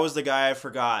hate. That was the guy I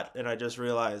forgot, and I just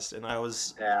realized, and I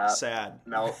was sad.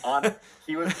 No,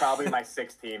 he was probably my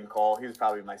 16, Cole. He was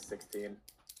probably my 16.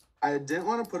 I didn't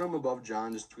want to put him above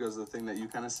John just because of the thing that you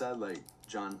kind of said. Like,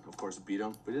 John, of course, beat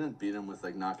him. But he didn't beat him with,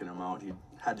 like, knocking him out. He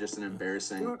had just an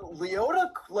embarrassing... Dude, Lyoto,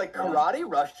 like, karate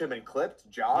rushed him and clipped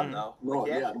John, though. No,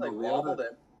 like, yeah, like, Lyoto,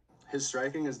 his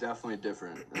striking is definitely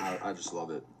different. And I just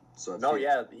love it. So no,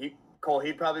 yeah, Cole,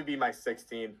 he'd probably be my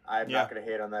 16. I'm not going to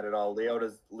hate on that at all.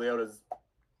 Lyoto's,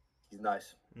 he's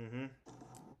nice. Mm-hmm.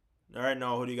 All right,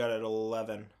 Noah, who do you got at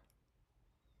 11?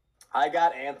 I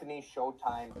got Anthony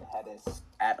Showtime Pettis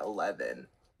at 11.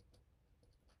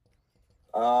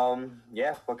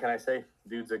 Yeah, what can I say?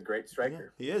 Dude's a great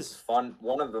striker. Yeah, he is. Fun,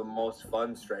 one of the most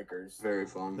fun strikers. Very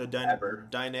fun. The ever.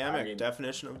 Dynamic,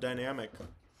 definition of dynamic.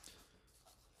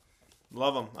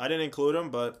 Love him. I didn't include him,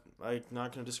 but I'm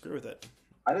not going to disagree with it.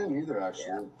 I didn't either, actually.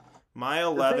 Yeah. My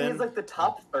 11. The thing is, like, the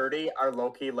top 30 are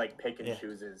low-key, like, pick and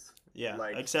chooses. Yeah,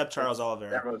 like, except Charles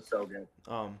Oliveira. Everyone's so good.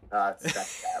 That's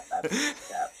cap. That's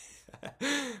cap.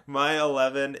 My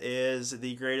 11 is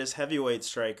the greatest heavyweight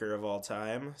striker of all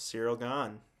time, Cyril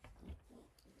Gane.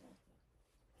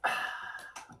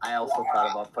 I also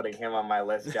thought about putting him on my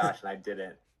list, Josh, and I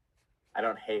didn't. I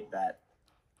don't hate that.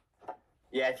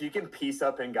 Yeah, if you can piece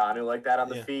up Ngannou like that on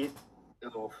the feet.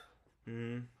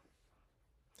 Mm-hmm.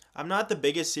 I'm not the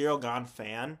biggest Cyril Gane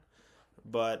fan,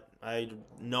 but I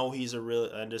know he's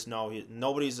I just know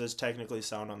nobody's as technically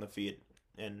sound on the feet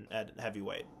at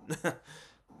heavyweight.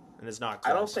 And it's not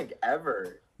close. I don't think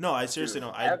ever. No, I seriously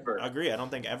don't. I agree. I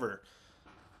don't think ever.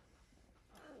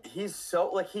 He's so,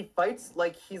 like, he fights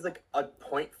like he's like a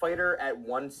point fighter at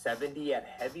 170 at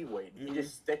heavyweight. He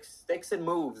just sticks and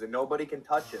moves, and nobody can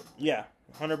touch him. Yeah,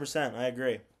 100%. I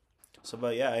agree. So,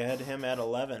 but yeah, I had him at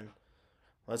 11.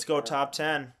 Let's go top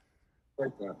 10.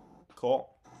 Cool.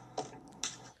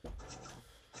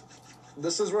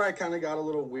 This is where I kind of got a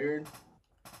little weird.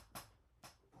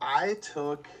 I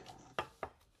took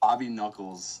Bobby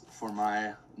Knuckles for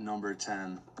my number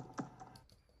 10.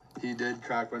 He did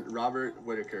crack Robert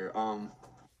Whitaker.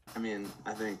 I mean,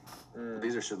 I think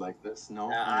these are shit like this. No,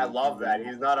 yeah, I love that.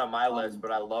 He's not on my list,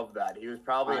 but I love that. He was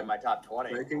probably in my top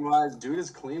 20. Breaking wise, dude is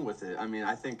clean with it. I mean,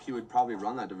 I think he would probably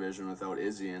run that division without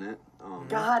Izzy in it.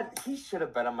 God, he should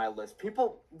have been on my list.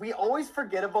 We always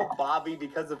forget about Bobby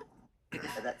because of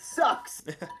that sucks.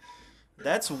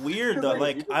 That's weird though.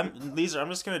 Like I'm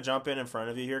just gonna jump in front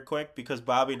of you here quick because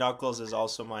Bobby Knuckles is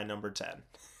also my number 10.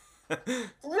 No!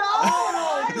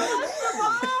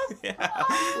 Yeah.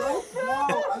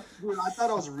 Dude, I thought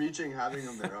I was reaching having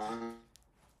him there,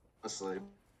 honestly.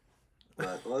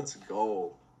 But let's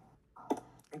go.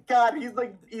 God, he's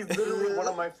literally one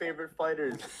of my favorite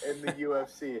fighters in the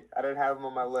UFC. I didn't have him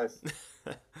on my list.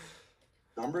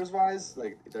 Numbers wise,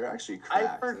 like, they're actually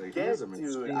cracked. I forget,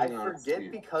 dude. I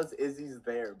forget because Izzy's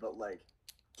there, but, like,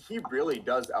 he really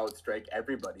does outstrike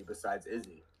everybody besides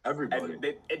Izzy. Everybody.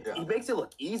 And he makes it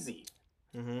look easy.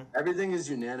 Mm-hmm. Everything is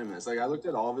unanimous. Like, I looked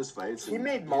at all of his fights. He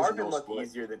made Marvin look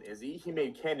easier than Izzy. He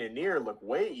made Cannonier look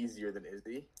way easier than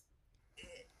Izzy.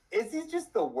 Izzy's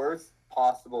just the worst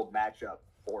possible matchup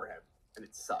for him, and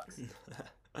it sucks.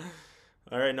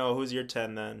 All right, Noah, who's your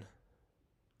 10 then?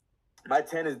 My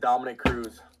 10 is Dominic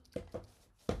Cruz.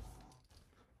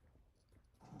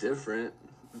 Different.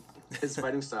 His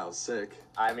fighting style is sick.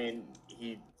 I mean,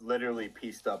 he literally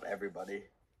pieced up everybody.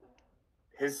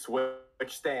 His switch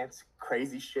stance,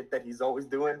 crazy shit that he's always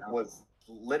doing was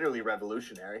literally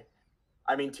revolutionary.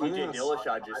 I mean, TJ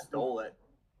Dillashaw just stole it,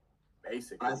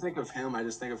 basically. When I think of him, I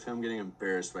just think of him getting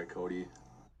embarrassed by Cody.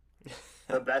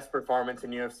 The best performance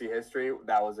in UFC history,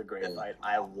 that was a great fight.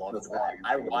 I loved that.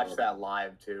 I watched that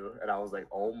live, too, and I was like,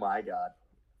 oh, my God.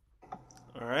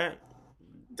 All right.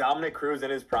 Dominic Cruz in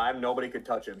his prime, nobody could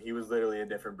touch him. He was literally a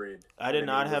different breed. I did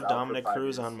not have Dominic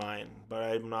Cruz on mine, but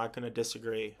I'm not going to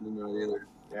disagree. No, either.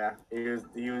 Yeah,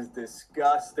 he was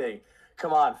disgusting.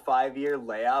 Come on, 5-year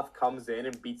layoff, comes in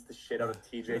and beats the shit out of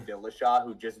TJ Dillashaw,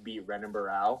 who just beat Renan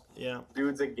Barão. Yeah.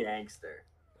 Dude's a gangster.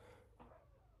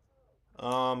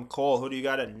 Cole, who do you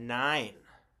got at 9?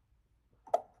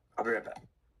 I'll be right back.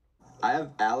 I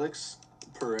have Alex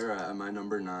Pereira at my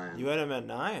number 9. You had him at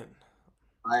 9?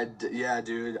 Yeah,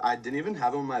 dude. I didn't even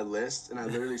have him on my list, and I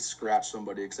literally scratched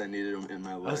somebody because I needed him in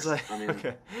my list. I was like, I mean,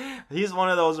 okay. He's one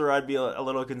of those where I'd be a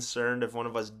little concerned if one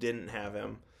of us didn't have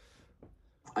him.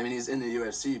 I mean, he's in the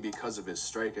UFC because of his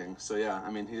striking. So, yeah,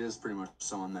 I mean, he is pretty much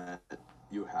someone that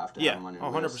you have to have him on your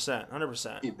list.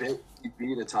 100%. He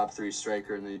beat a top 3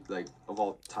 striker in the of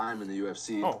all time in the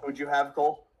UFC. Oh. Who'd you have,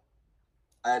 Cole?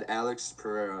 I had Alex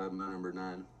Pereira at my number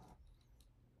 9.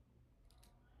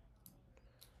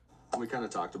 We kind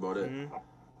of talked about it.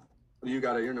 Mm-hmm. You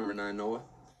got at your number 9, Noah?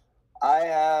 I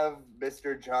have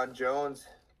Mr. John Jones.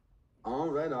 Oh,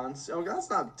 right on. Oh, that's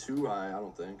not too high, I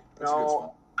don't think. That's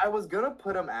No, I was going to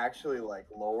put him actually, like,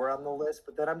 lower on the list,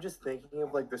 but then I'm just thinking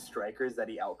of, like, the strikers that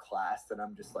he outclassed, and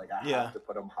I'm just like, I have to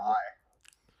put him high.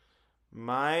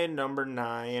 My number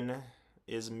 9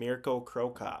 is Mirko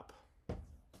Krokop.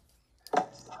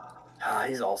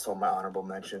 He's also my honorable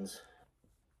mentions.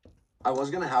 I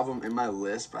was going to have him in my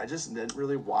list, but I just didn't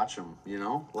really watch him, you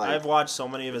know? Like, I've watched so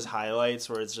many of his highlights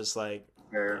where it's just like...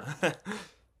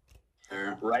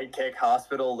 Right kick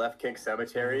hospital, left kick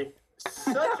cemetery.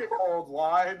 Such a cold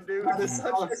line, dude.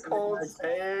 Such a cold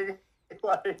saying.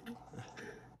 Like,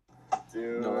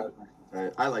 dude. No,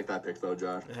 I like that pick, though,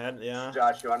 Josh. Yeah.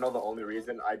 Josh, you want to know the only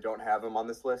reason I don't have him on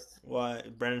this list?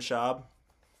 What? Brendan Schaub?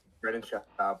 Brendan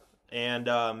Schaub. And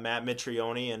Matt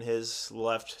Mitrione and his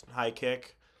left high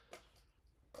kick.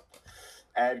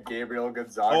 Add Gabriel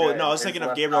Gonzaga. Oh, no, I was thinking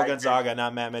of Gabriel Gonzaga,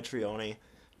 not Matt Mitrione.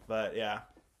 But, yeah.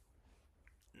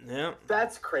 Yeah.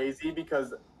 That's crazy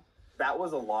because that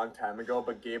was a long time ago,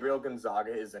 but Gabriel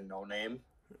Gonzaga is a no-name.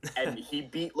 And he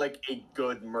beat, like, a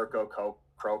good Mirko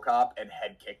Krokop and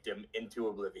head kicked him into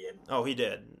oblivion. Oh, he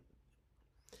did.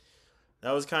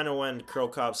 That was kind of when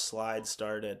Krokop's slide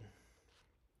started.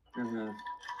 Mm-hmm.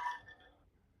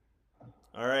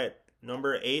 All right.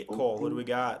 Number 8, Cole. What do we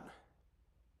got?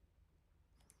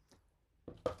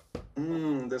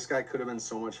 This guy could have been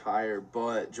so much higher,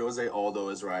 but Jose Aldo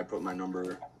is where I put my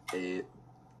number 8.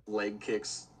 Leg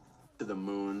kicks to the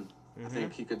moon. I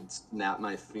think he could snap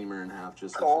my femur in half.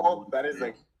 Just Cole, that is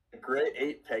a great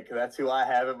 8 pick. That's who I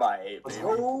have in my 8.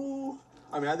 Oh,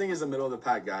 I mean, I think he's a middle of the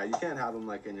pack guy. You can't have him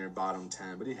like in your bottom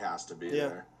 10, but he has to be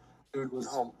there. Dude was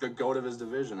the GOAT of his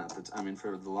division at the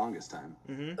for the longest time.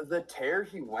 The tear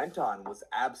he went on was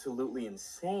absolutely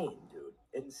insane, dude.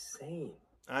 Insane.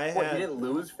 He didn't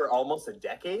lose for almost a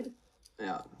decade?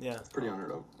 Yeah. It's pretty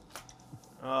unheard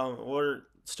of. We're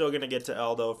still going to get to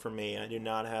Aldo for me. I do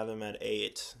not have him at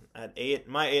 8. At 8,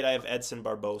 my 8, I have Edson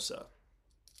Barbosa.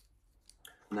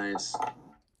 Nice.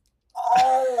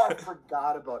 Oh, I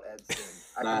forgot about Edson.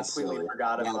 I completely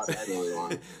forgot about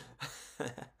Edson.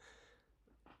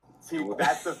 See,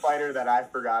 that's the fighter that I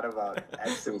forgot about.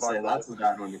 Edson Barbosa. That's the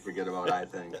bad one to forget about, I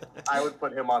think. I would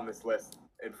put him on this list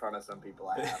in front of some people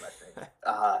I have, I think.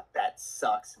 That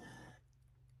sucks.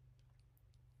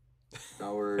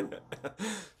 Now we're...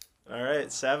 All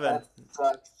right, 7. That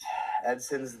sucks.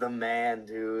 Edson's the man,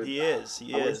 dude. He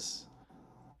is.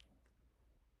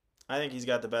 I think he's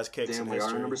got the best kicks in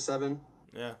history. We are number 7?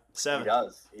 Yeah, 7.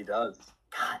 He does.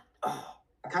 God. Oh.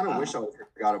 I kind of wish I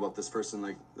forgot about this person.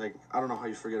 Like I don't know how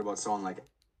you forget about someone like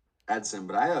Edson,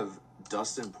 but I have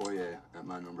Dustin Poirier at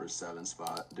my number 7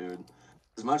 spot, dude.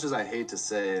 As much as I hate to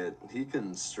say it, he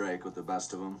can strike with the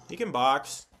best of them. He can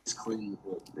box. He's clean.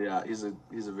 Yeah, he's a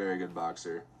very good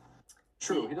boxer.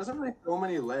 True, he doesn't really throw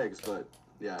many legs, but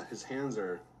yeah, his hands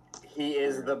are... He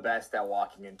is the best at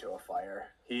walking into a fire.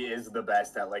 He is the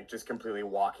best at, like, just completely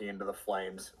walking into the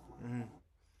flames.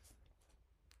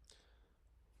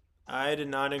 I did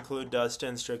not include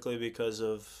Dustin strictly because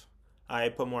of... I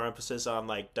put more emphasis on,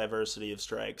 like, diversity of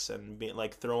strikes and being,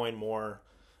 like, throwing more...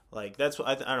 Like, that's what...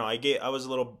 I don't know, I was a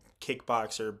little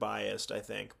kickboxer biased, I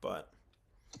think, but...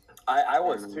 I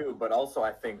was too, but also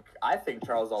I think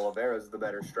Charles Oliveira is the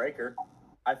better striker.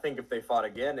 I think if they fought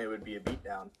again, it would be a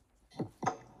beatdown.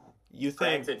 You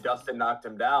think? Granted, Dustin knocked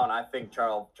him down. I think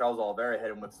Charles Oliveira hit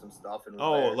him with some stuff. And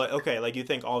like you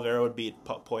think Oliveira would beat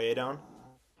Poirier down?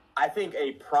 I think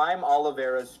a prime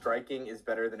Oliveira's striking is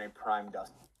better than a prime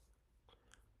Dustin.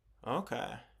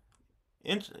 Okay.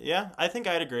 Yeah, I think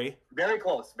I'd agree. Very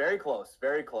close, very close,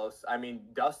 very close. I mean,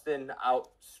 Dustin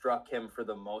outstruck him for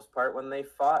the most part when they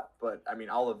fought, but I mean,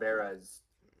 Oliveira is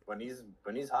when he's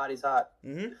hot, he's hot.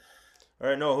 All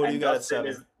right, no, who do you got Dustin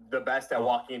at 7? Is the best at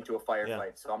walking into a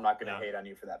firefight, so I'm not going to hate on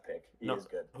you for that pick. He is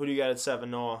good. Who do you got at 7,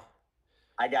 Noah?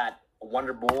 I got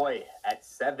Wonder Boy at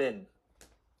 7.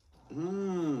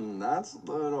 That's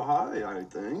a little high, I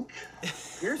think.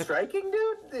 Pure striking,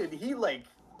 dude. He like.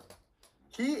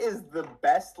 he is the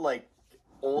best, like,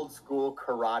 old school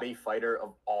karate fighter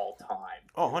of all time.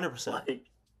 Oh, 100%.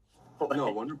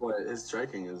 No, Wonderboy, his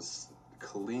striking is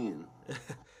clean.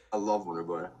 I love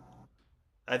Wonderboy.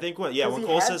 I think when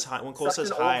Cole says high,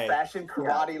 old-fashioned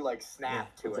karate like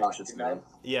snap to it.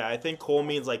 Yeah, I think Cole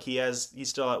means like we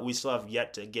still have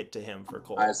yet to get to him for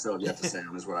Cole. I still have yet to say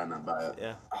him is what I meant by it.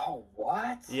 Yeah. Oh,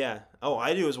 what? Yeah. Oh,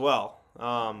 I do as well.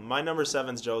 My number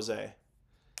 7's Jose.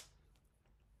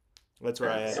 That's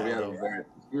where I. So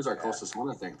he was our closest one,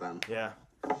 I think. Then. Yeah.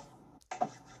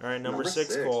 All right, number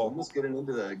 6, Cole. We're just getting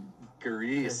into the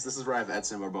grease. This is where I have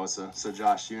Edson Barbosa. So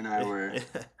Josh, you and I were.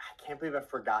 I can't believe I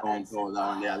forgot Edson. Oh, that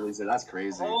one. Yeah, Lisa, that's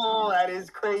crazy. Oh, that is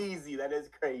crazy.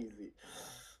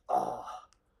 Oh.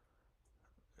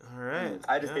 All right.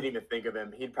 I just didn't even think of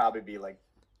him. He'd probably be like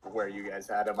where you guys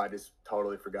had him. I just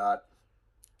totally forgot.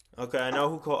 Okay, I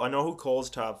know who Cole's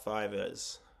top 5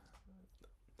 is.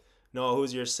 Noah,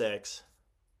 who's your 6?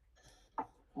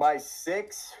 My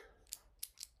 6.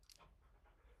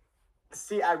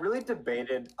 See, I really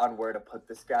debated on where to put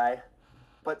this guy,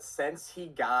 but since he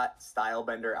got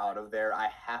Stylebender out of there, I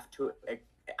have to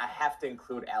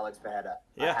include Alex Pereira.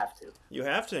 Yeah, I have to. You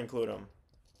have to include him.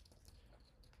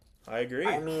 I agree.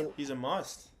 I mean, he's a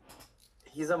must.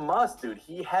 He's a must, dude.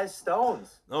 He has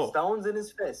stones. Oh. Stones in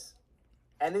his fists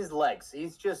and his legs.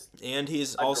 He's just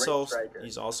he's also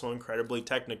incredibly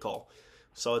technical.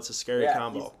 So it's a scary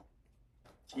combo.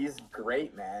 He's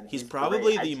great, man. He's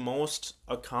probably the most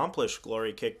accomplished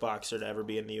Glory kickboxer to ever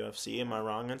be in the UFC. Am I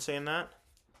wrong in saying that?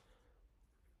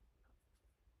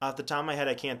 Off the top of my head,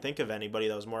 I can't think of anybody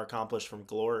that was more accomplished from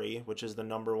Glory, which is the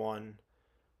number 1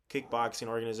 kickboxing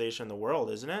organization in the world,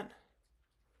 isn't it?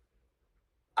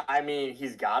 I mean,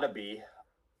 he's got to be.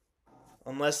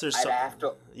 Unless there's I'd have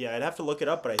to look it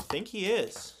up, but I think he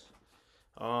is.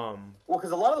 Well,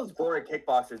 because a lot of those Glory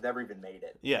kickboxers never even made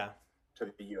it. Yeah.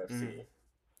 To the UFC.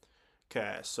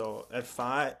 Okay, so at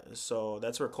 5, so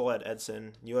that's where Cole had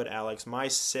Edson. You had Alex. My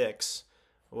 6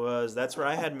 that's where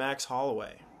I had Max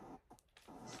Holloway.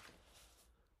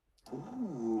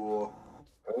 Ooh,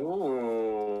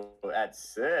 at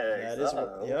 6. That is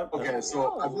yep. Okay,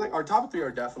 so I feel like our top 3 are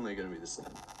definitely going to be the same.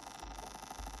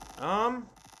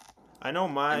 I know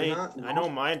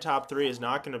my top 3 is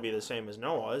not going to be the same as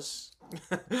Noah's.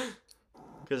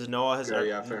 Because Noah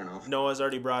fair enough. Noah's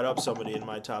already brought up somebody in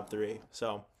my top 3,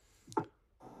 so.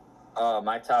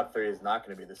 My top 3 is not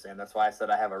going to be the same. That's why I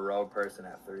said I have a road person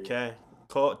at 3. Okay,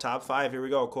 Cole, top 5. Here we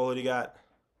go. Cole, who do you got?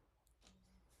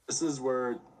 This is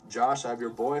where Josh, I have your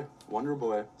boy, Wonder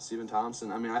Boy, Stephen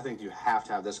Thompson. I mean, I think you have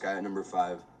to have this guy at number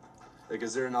 5. Like,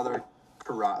 is there another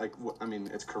karate? Like, I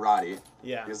mean, it's karate.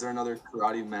 Yeah. Is there another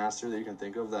karate master that you can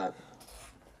think of that?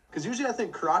 Because usually I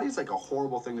think karate is like a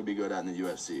horrible thing to be good at in the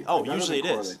UFC. Oh, like, usually it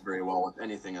is. Very well with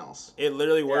anything else. It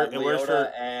literally works. It works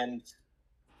for and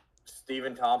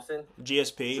Stephen Thompson.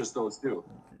 GSP. Just those two.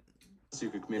 So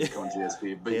you could maybe call him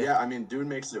GSP. But yeah, I mean, dude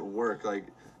makes it work. Like,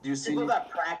 do you see people that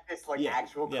practice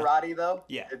actual karate though?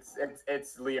 Yeah.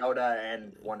 It's Leota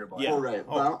and Wonderboy. Yeah. Oh, right.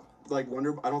 But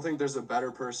I don't think there's a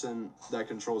better person that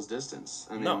controls distance.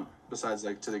 I mean, besides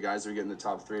like to the guys who get in the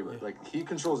top 3, but like he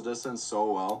controls distance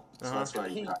so well. So that's why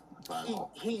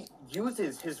he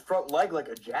uses his front leg like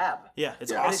a jab. Yeah,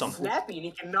 it's awesome. It's snappy and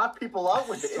he can knock people out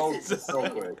with it. It's so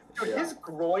quick. Dude, his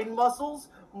groin muscles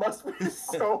must be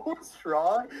so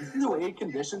strong. The way he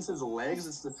conditions his legs,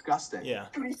 it's disgusting. Yeah.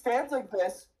 Dude, he stands like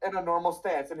this in a normal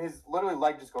stance and his literally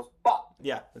leg just goes pop.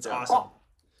 Yeah, it's awesome.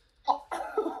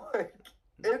 Like,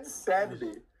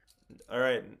 insanity. All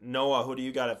right, Noah, who do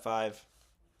you got at 5?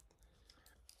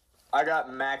 I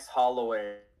got Max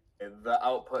Holloway, the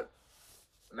output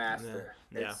master.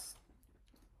 Yeah.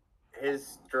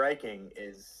 His striking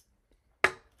it's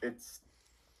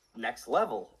next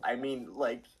level. I mean,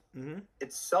 like,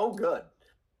 it's so good.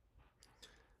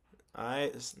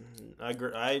 I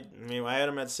agree. I mean, I had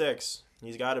him at 6.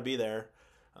 He's got to be there.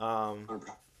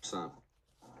 100%.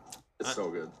 It's so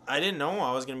good. I didn't know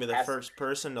I was going to be the first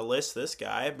person to list this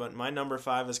guy, but my number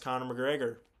 5 is Conor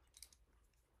McGregor.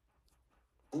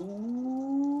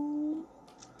 Ooh.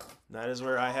 That is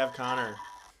where I have Conor.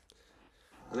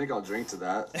 I think I'll drink to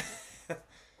that.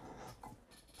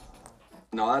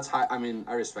 No, that's high. I mean,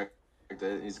 I respect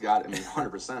it. He's got,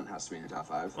 100% has to be in your top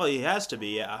 5. Well, he has to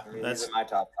be, yeah. That's in my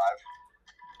top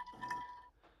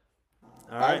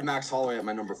 5. All right. I have Max Holloway at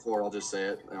my number 4. I'll just say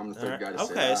it. I'm the third guy to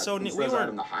say that. Okay, so we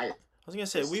weren't the highest. I was gonna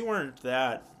say we weren't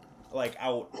that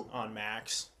out on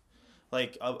Max,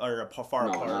 or far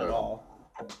apart at all.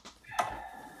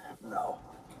 No,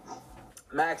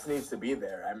 Max needs to be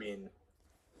there. I mean,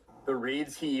 the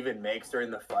reads he even makes during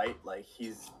the fight, like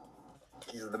he's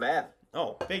the man.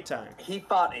 Oh, big time. He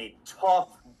fought a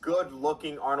tough,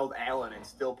 good-looking Arnold Allen and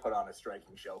still put on a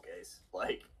striking showcase.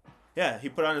 Like, yeah, he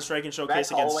put on a striking showcase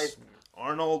against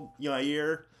Arnold,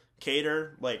 Yair,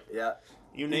 Cater, like, yeah,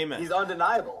 you name it. He's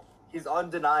undeniable. He's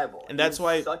undeniable. And that's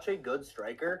why such a good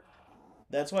striker.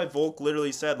 That's why Volk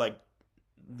literally said, like,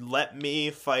 let me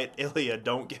fight Ilya.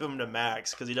 Don't give him to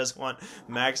Max, because he doesn't want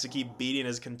Max to keep beating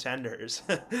his contenders.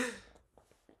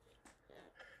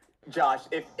 Josh,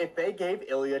 if they gave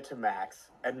Ilya to Max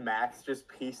and Max just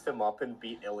pieced him up and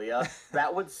beat Ilya,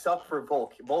 that would suck for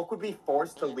Volk. Volk would be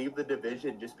forced to leave the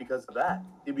division just because of that.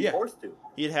 He'd be forced to.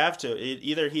 He'd have to.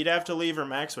 Either he'd have to leave or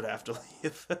Max would have to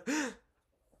leave.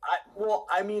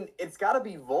 I mean, it's got to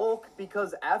be Volk,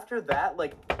 because after that,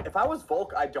 like, if I was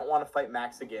Volk, I don't want to fight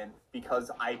Max again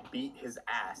because I beat his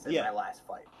ass in my last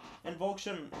fight. And Volk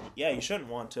shouldn't. Yeah, you shouldn't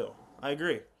want to. I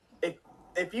agree.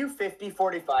 If you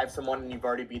 50-45 someone and you've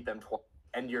already beat them twice,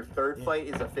 and your third fight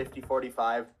is a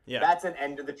 50-45, that's an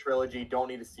end of the trilogy. Don't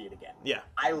need to see it again. Yeah.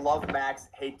 I love Max.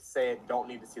 Hate to say it. Don't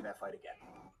need to see that fight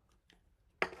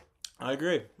again. I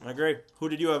agree. Who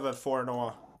did you have at 4,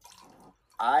 Noah?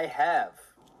 I have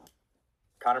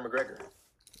Conor McGregor.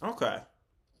 Okay.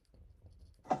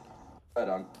 Right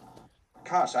on.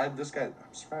 Gosh, I had this guy. I'm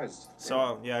surprised.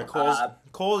 So, yeah,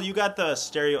 Cole, you got the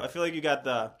stereo. I feel like you got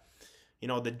the,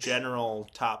 the general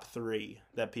top 3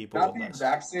 that people Not will the list.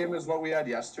 exact same as what we had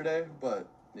yesterday, but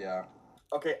yeah.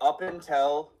 Okay, up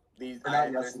until these,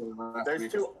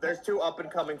 there's two up and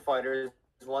coming fighters.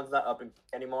 One's not up and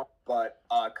anymore, but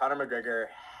Conor McGregor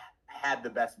had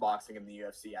the best boxing in the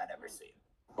UFC I'd ever seen.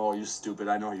 Oh, you stupid!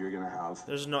 I know who you're gonna have.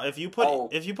 There's no if you put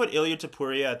Ilya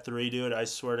Topuria at 3, dude. I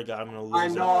swear to God, I'm gonna lose. I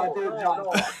know, dude.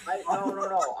 No.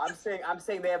 I'm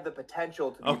saying they have the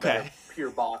potential to be a better pure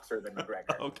boxer than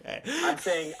McGregor. Okay. I'm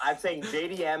saying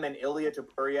JDM and Ilya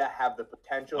Topuria have the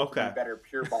potential to be better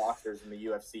pure boxers in the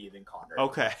UFC than Conor.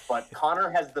 Okay. But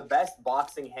Conor has the best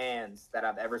boxing hands that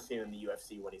I've ever seen in the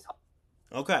UFC when he's hot.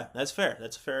 Okay, that's fair.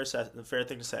 That's a fair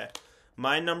thing to say.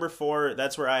 My number 4,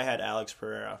 that's where I had Alex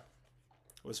Pereira.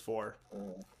 Was 4.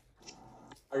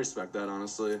 I respect that,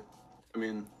 honestly. I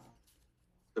mean, one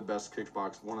of the best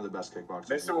kickboxers.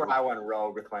 This is where I went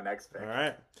rogue with my next pick. All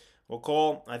right. Well,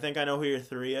 Cole, I think I know who your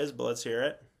 3 is, but let's hear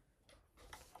it.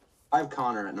 I have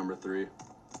Conor at number 3.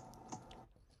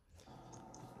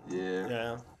 Yeah.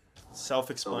 Yeah.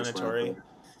 Self-explanatory.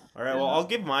 All right, well, I'll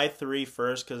give my 3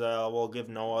 first because we'll give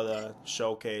Noah the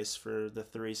showcase for the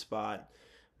 3 spot.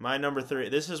 My number 3,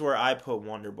 this is where I put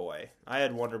Wonder Boy. I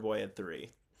had Wonder Boy at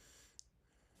 3.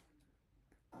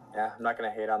 Yeah, I'm not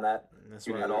going to hate on that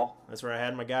at all. That's where I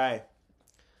had my guy.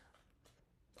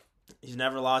 He's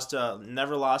never lost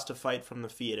a fight from the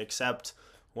feet except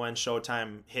when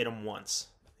Showtime hit him once.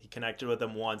 He connected with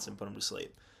him once and put him to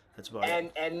sleep. That's about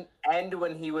it. And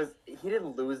when he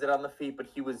didn't lose it on the feet, but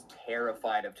he was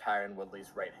terrified of Tyron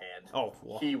Woodley's right hand. Oh,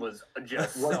 well. He was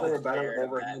just Was so there a better scared.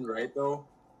 overhand right though?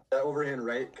 That overhand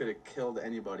right could have killed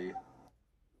anybody.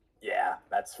 Yeah,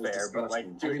 that's fair. But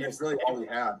like, dude, I mean, it's really all he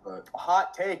had. But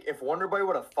hot take: if Wonderboy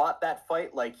would have fought that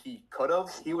fight like he could have,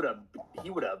 he would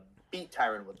have beat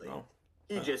Tyron Woodley. Oh.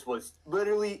 He just was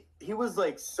he was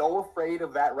like so afraid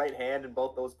of that right hand in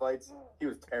both those fights. He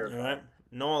was terrified. All right,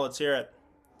 Noah, let's hear it.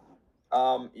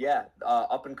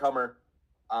 Up and comer.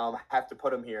 Have to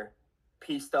put him here.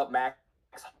 Pieced up Max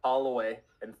Holloway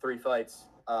in 3 fights.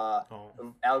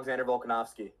 Alexander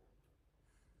Volkanovski.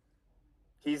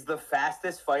 He's the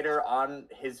fastest fighter on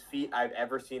his feet I've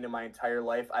ever seen in my entire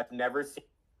life. I've never seen him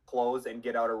close and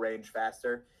get out of range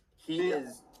faster. He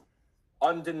is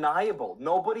undeniable.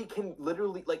 Nobody can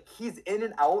literally, like, he's in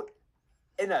and out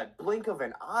in a blink of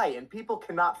an eye, and people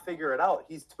cannot figure it out.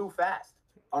 He's too fast.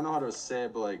 I don't know how to say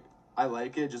it, but like, I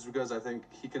like it just because I think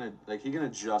he can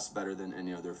adjust better than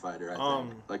any other fighter. I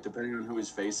think, like, depending on who he's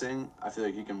facing, I feel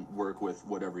like he can work with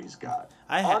whatever he's got.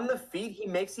 On the feet, he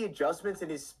makes the adjustments,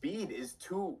 and his speed is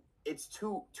too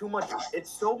much. It's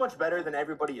so much better than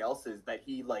everybody else's that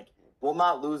he will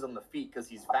not lose on the feet because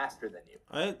he's faster than you.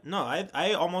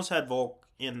 I almost had Volk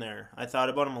in there. I thought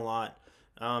about him a lot.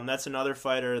 That's another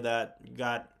fighter that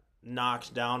got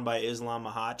knocked down by Islam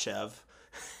Makhachev.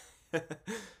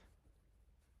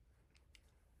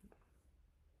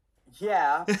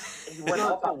 Yeah, he went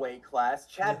up a weight class.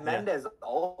 Chad Mendez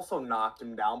also knocked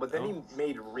him down, but then he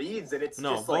made reads, and it's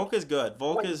just like... Volk is good.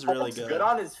 Volk is really good. Good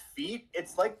on his feet.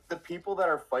 It's like the people that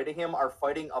are fighting him are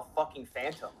fighting a fucking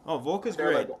phantom. Oh, Volk is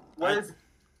great. Like, where's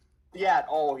he at?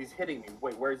 Oh, he's hitting me.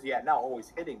 Wait, where's he at now? Oh,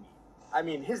 he's hitting me. I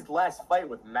mean, his last fight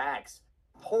with Max,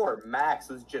 poor Max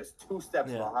was just 2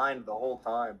 steps behind the whole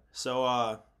time. So,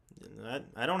 I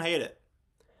don't hate it.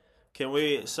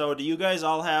 So do you guys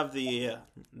all have the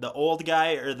old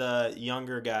guy or the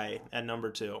younger guy at number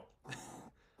 2?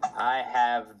 I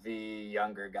have the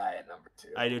younger guy at number 2.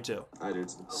 I do too. I do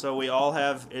too. So we all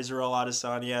have Israel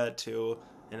Adesanya at 2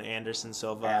 and Anderson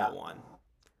Silva at 1.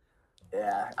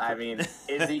 Yeah, I mean,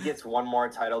 Izzy gets one more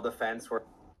title defense where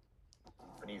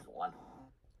he's won.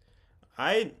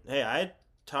 I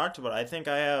talked about it.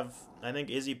 I think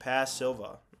Izzy passed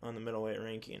Silva on the middleweight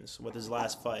rankings with his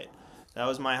last fight. That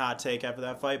was my hot take after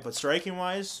that fight. But striking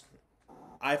wise,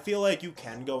 I feel like you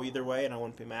can go either way, and I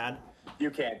wouldn't be mad.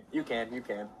 You can.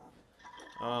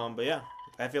 But yeah,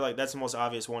 I feel like that's the most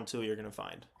obvious one too you're gonna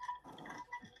find.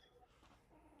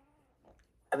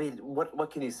 I mean, what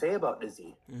can you say about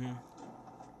Izzy? Mm-hmm.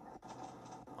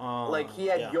 Like, he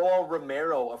had Yoel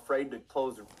Romero afraid to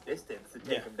close distance to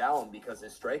take him down because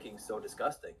his striking's so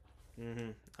disgusting.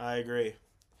 Mm-hmm. I agree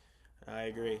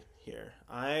here.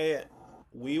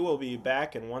 We will be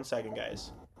back in 1 second,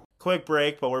 guys. Quick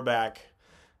break, but we're back.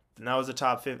 And that was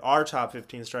our top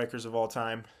 15 strikers of all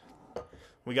time.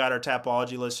 We got our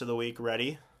Tapology list of the week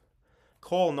ready.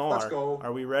 Cole, Noah, Let's go.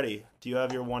 Are we ready? Do you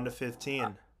have your 1 to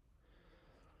 15?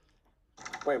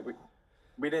 Wait,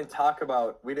 we didn't talk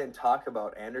about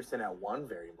Anderson at 1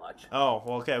 very much. Oh,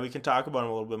 well, okay. We can talk about him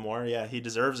a little bit more. Yeah, he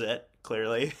deserves it,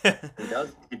 clearly.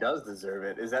 He does deserve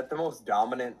it. Is that the most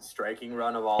dominant striking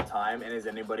run of all time? And is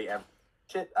anybody ever...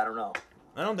 Shit, I don't know.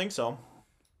 I don't think so.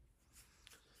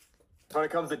 When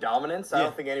it comes to dominance, I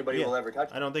don't think anybody will ever touch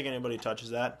it. I don't think anybody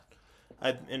touches that.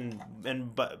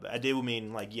 But I do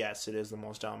mean, like, yes, it is the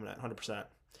most dominant, 100%.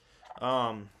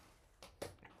 All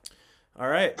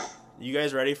right. You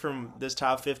guys ready for this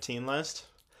top 15 list?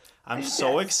 I'm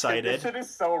so excited. This shit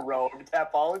is so rogue.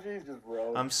 Tapology is just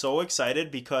rogue. I'm so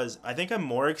excited because I think I'm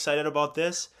more excited about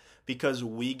this because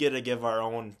we get to give our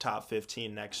own top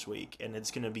 15 next week, and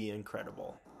it's going to be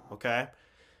incredible. Okay?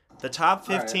 The top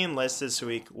 15 list this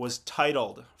week was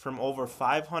titled from over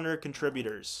 500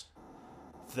 contributors,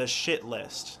 The Shit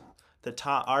List.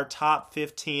 Our top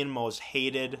 15 most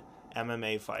hated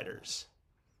MMA fighters.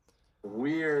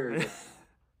 Weird.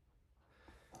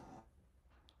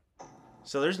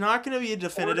 So there's not going to be a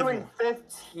definitive... We're doing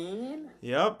 15?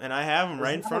 Yep, and I have them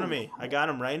right in front of me. I got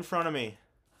them right in front of me.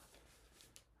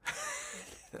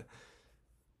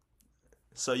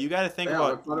 So you got to think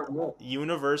about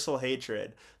universal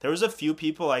hatred. There was a few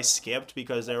people I skipped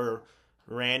because they were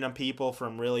random people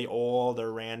from really old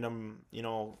or random,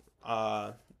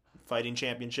 fighting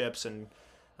championships and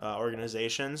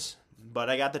organizations.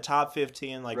 But I got the top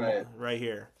 15 right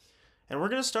here. And we're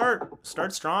going to start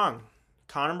strong.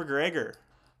 Conor McGregor.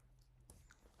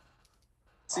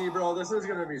 See, bro, this is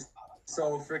going to be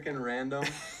so freaking random.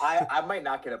 I might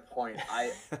not get a point.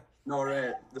 No,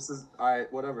 right. This is...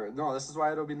 Alright, whatever. No, this is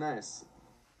why it'll be nice.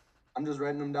 I'm just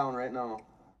writing them down right now.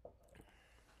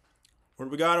 Where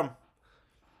do we got them?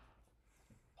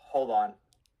 Hold on.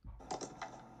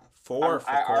 4 for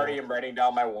I Cole. already am writing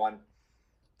down my 1.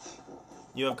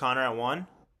 You have Conor at 1?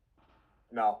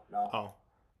 No. Oh.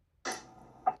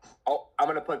 Oh, I'm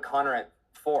going to put Conor at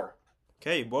 4.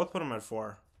 Okay, you both put him at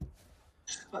 4.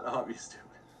 Shut up, you stupid.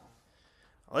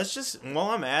 Let's just, while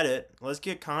I'm at it, let's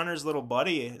get Conor's little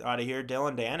buddy out of here,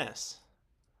 Dylan Dennis.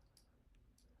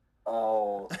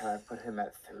 Oh, can I put him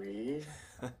at 3?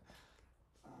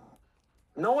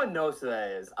 No one knows who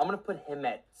that is. I'm going to put him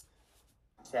at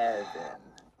 7.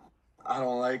 I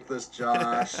don't like this,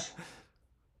 Josh.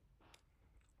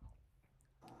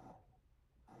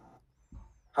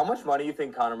 How much money do you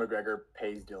think Conor McGregor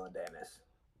pays Dylan Dennis?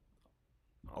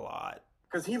 A lot.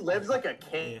 Because he lives like a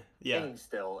king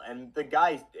still, and the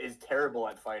guy is terrible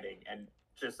at fighting and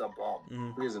just a bum.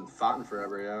 Mm-hmm. He hasn't fought in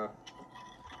forever, yeah.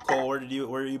 Cole,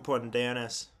 where are you putting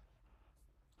Dennis?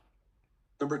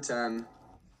 Number 10.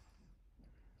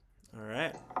 All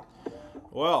right.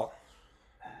 Well,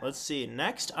 let's see.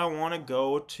 Next, I want to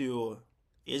go to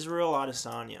Israel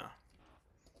Adesanya.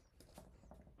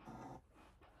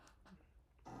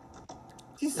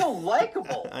 He's so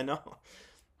likable. I know.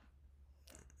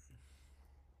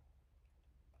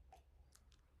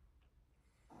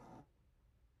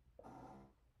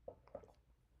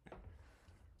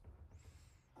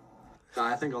 No,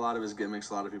 I think a lot of his gimmicks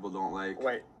a lot of people don't like.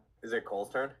 Wait, is it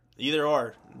Cole's turn? Either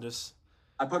or. Just.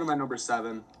 I put him at number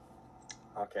 7.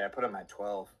 Okay, I put him at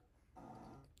 12.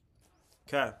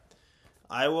 Okay.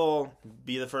 I will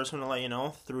be the first one to let you know.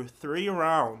 Through 3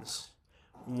 rounds,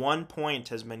 1 point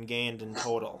has been gained in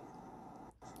total.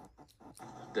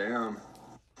 Damn.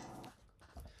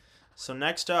 So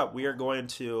next up, we are going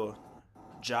to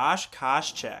Josh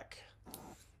Koscheck.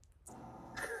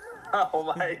 Oh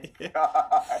my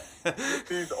god.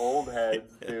 These old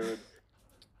heads, dude.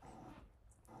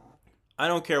 I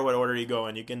don't care what order you go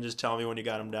in. You can just tell me when you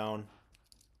got him down.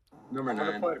 Number I'm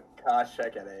gonna 9. put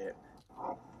Koscheck at 8.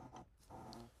 All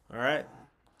right.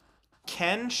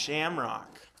 Ken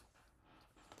Shamrock.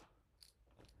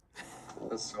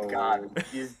 That's so God,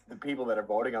 weird. the people that are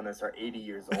voting on this are 80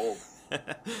 years old.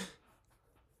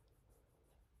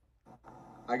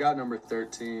 I got number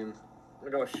 13. I'm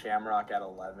gonna go with Shamrock at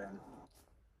 11.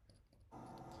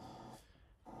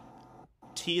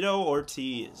 Tito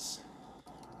Ortiz.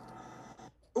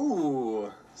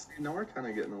 Ooh. See, now we're kind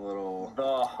of getting a little...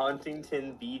 The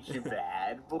Huntington Beach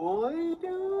bad boy,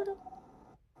 dude.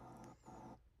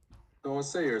 No, let's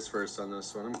say yours first on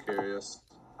this one. I'm curious.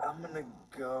 I'm gonna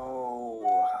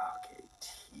go. Okay,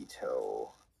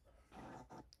 Tito.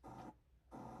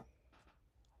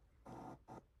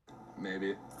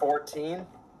 Maybe. 14.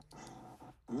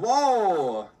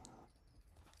 Whoa!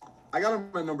 I got him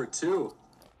at number 2.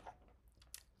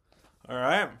 All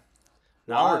right.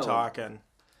 Now we're Wild. talking.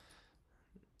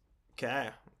 Okay.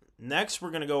 Next, we're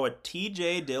going to go with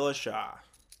TJ Dillashaw.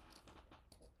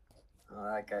 Oh,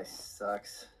 that guy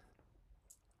sucks.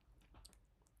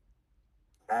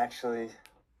 Actually,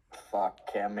 fuck.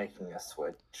 Okay, I'm making a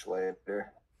switch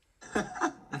later.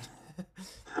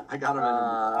 I got him at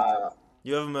number 5.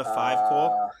 You have him at 5,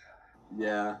 Cole?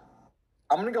 Yeah.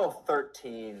 I'm gonna go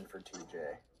 13 for TJ.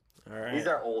 All right. These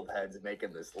are old heads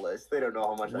making this list. They don't know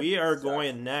how much. We are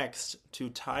going next to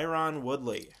Tyron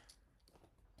Woodley.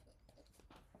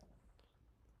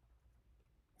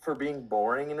 For being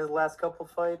boring in his last couple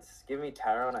fights, give me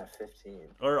Tyron at 15.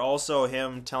 Or also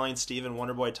him telling Stephen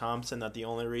Wonderboy Thompson that the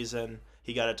only reason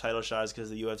he got a title shot is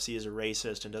because the UFC is a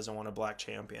racist and doesn't want a black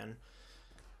champion.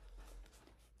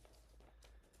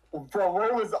 Bro,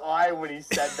 where was I when he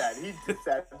said that? He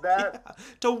said that? Yeah,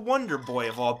 to Wonderboy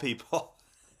of all people.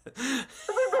 This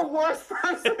is the worst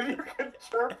person you could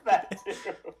chirp that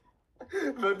to.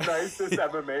 The nicest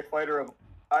MMA fighter of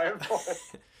all time.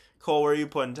 Cole, where are you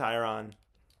putting Tyron?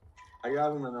 I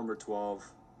got him at number 12.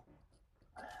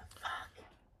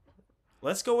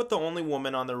 Let's go with the only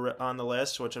woman on the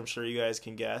list, which I'm sure you guys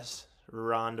can guess.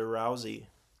 Ronda Rousey.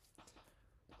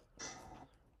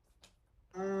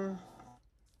 Give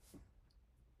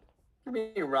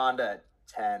me Ronda at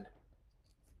 10.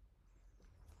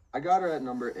 I got her at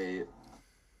number 8.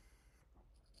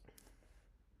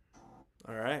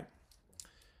 All right.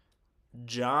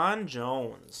 John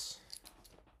Jones.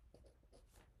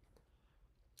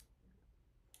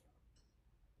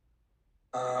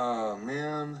 Oh,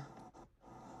 man.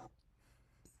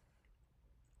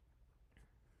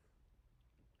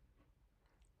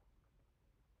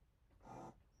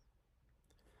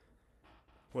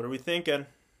 What are we thinking?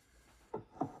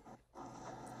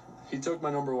 He took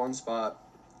my number 1 spot.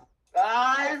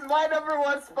 He's my number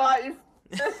 1 spot. He's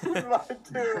mine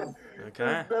too. Okay.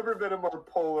 There's never been a more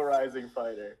polarizing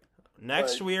fighter.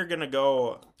 Next, we are going to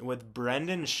go with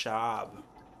Brendan Schaub.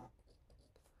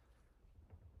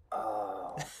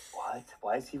 Oh, what?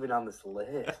 Why is he even on this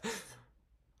list?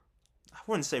 I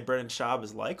wouldn't say Brendan Schaub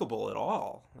is likable at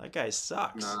all. That guy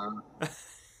sucks. Nah.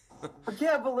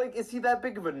 Yeah, but like, is he that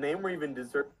big of a name where he even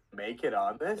deserves to make it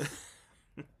on this?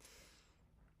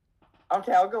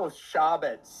 Okay, I'll go with Schaub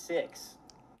at 6.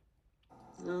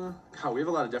 We have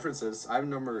a lot of differences. I'm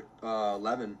number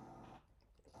 11.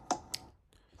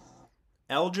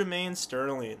 Aljamain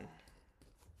Sterling.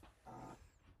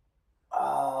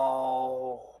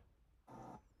 Oh.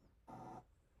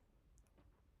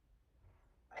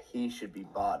 He should be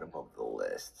bottom of the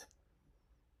list.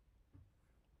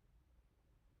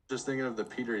 Just thinking of the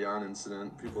Peter Yan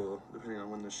incident. People, depending on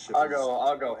when this shit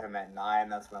I'll go him at 9.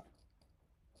 That's my.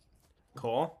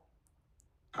 Cole?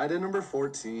 I did number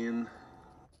 14.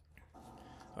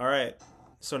 All right.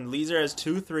 So Leeser has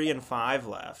 2, 3, and 5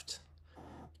 left.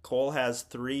 Cole has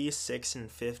 3, 6,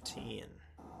 and 15.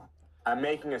 I'm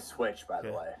making a switch, by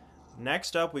the way.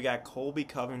 Next up, we got Colby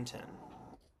Covington.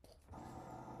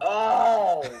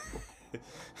 Oh!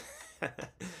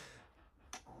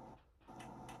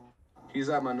 He's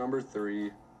at my number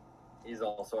 3. He's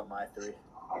also at my 3.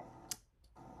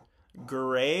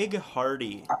 Greg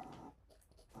Hardy.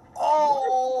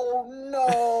 Oh,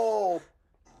 no!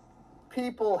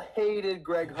 People hated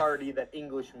Greg Hardy, that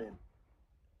Englishman.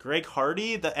 Greg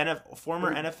Hardy, the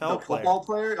former NFL the player. football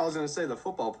player? I was going to say the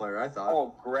football player, I thought.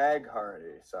 Oh, Greg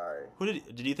Hardy. Sorry. Who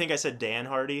did you think I said Dan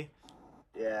Hardy?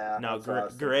 Yeah. No, that's what I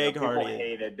was thinking. Greg People Hardy.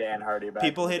 hated Dan Hardy back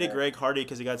People in the hated day. Greg Hardy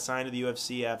because he got signed to the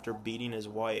UFC after beating his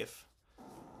wife.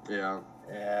 Yeah.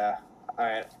 Yeah. All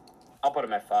right. I'll put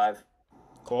him at 5.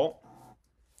 Cole?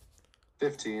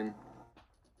 15.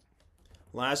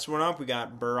 Last one up, we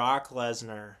got Brock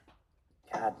Lesnar.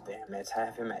 God damn it. I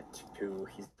have him at 2.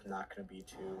 He's not going to be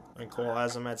 2. And Cole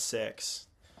has him at 6.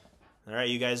 All right,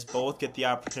 you guys both get the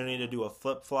opportunity to do a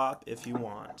flip-flop if you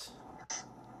want.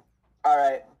 All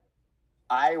right.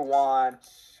 I want...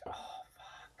 Oh,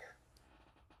 fuck.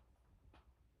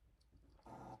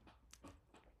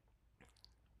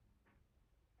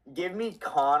 Give me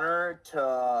Connor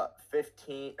to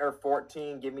 15 or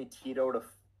 14. Give me Tito to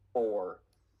 4.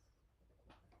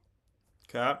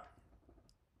 Okay.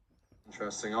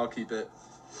 Interesting. I'll keep it.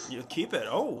 You keep it.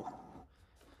 Oh.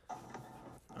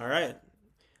 All right.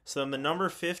 So the number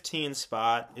 15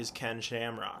 spot is Ken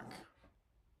Shamrock.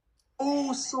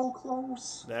 Oh, so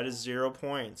close. That is 0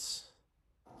 points.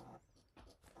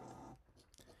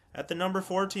 At the number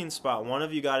 14 spot, one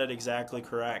of you got it exactly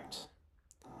correct.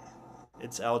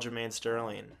 It's Aljamain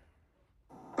Sterling.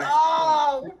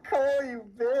 Oh, Cole, you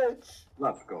bitch.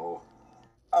 Let's go.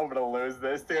 I'm going to lose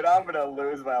this, dude. I'm going to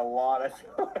lose by a lot, I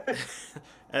feel like.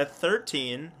 At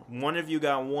 13, one of you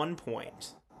got 1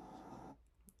 point.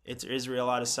 It's Israel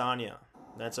Adesanya.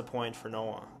 That's a point for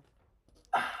Noah.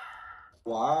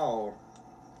 Wow.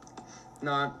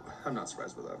 No, I'm not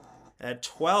surprised with that. At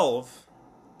 12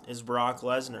 is Brock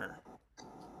Lesnar.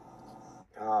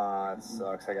 Ah, it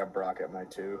sucks. I got Brock at my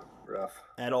 2. Rough.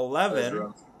 At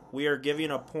 11, we are giving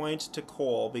a point to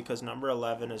Cole because number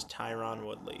 11 is Tyron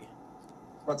Woodley.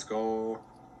 Let's go.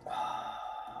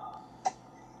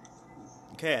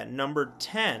 Okay, at number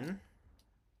 10,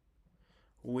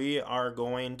 we are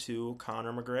going to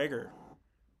Conor McGregor.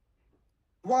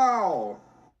 Wow.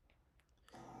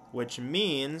 Which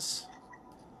means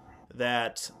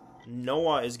that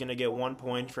Noah is going to get 1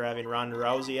 point for having Ronda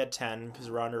Rousey at 10 because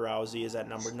Ronda Rousey is at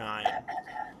number 9.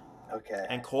 Okay.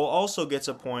 And Cole also gets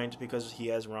a point because he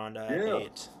has Ronda at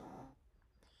 8.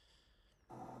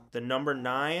 The number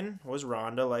 9 was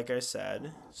Ronda, like I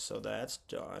said, so that's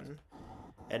done.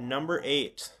 At number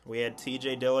 8, we had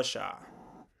TJ Dillashaw.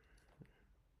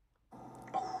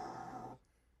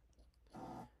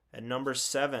 At number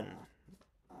 7,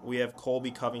 we have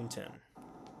Colby Covington.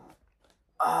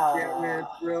 Oh. Yeah, man,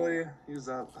 really? Use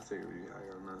that. I think we'd be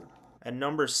higher on that. At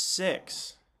number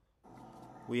 6,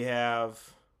 we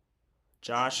have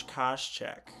Josh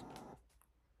Koscheck.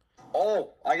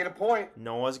 Oh, I get a point.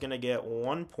 Noah's gonna get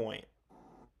 1 point.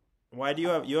 Why do you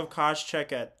have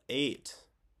Koscheck at 8?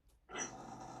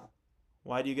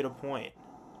 Why do you get a point?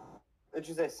 Did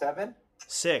you say 7?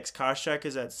 6. Koscheck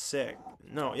is at 6.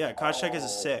 No, yeah, Koscheck is at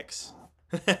 6.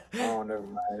 Oh, never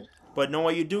mind. But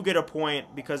Noah, you do get a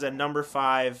point because at number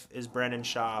 5 is Brendan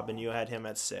Schaub, and you had him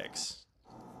at 6.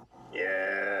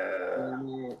 Yeah.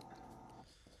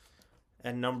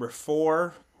 At number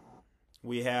 4,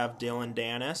 we have Dylan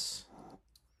Dennis.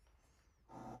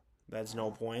 That's no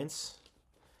points.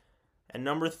 At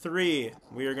number 3,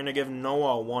 we are going to give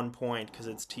Noah 1 point because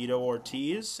it's Tito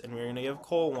Ortiz, and we're going to give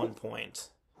Cole 1 point.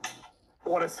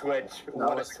 What a switch.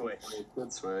 What a switch.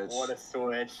 Good switch. What a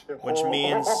switch. Which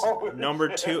means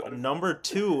number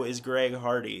 2 is Greg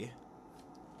Hardy.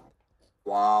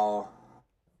 Wow.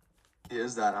 He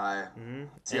is that high. Mm-hmm.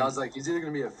 See, I was like, he's either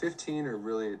going to be a 15 or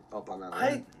really up on that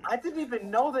line. I didn't even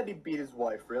know that he beat his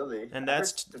wife, really. And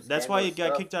that's why he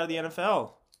got kicked out of the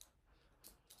NFL.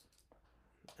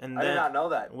 And I did not know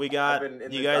that. We got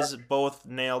you guys both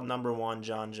nailed number 1,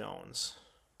 John Jones.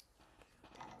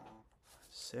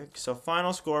 6. So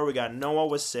final score, we got Noah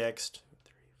was 6th.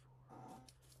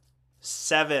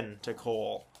 7 to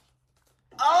Cole.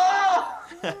 Oh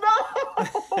no!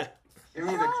 Give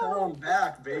me the crown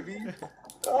back, baby.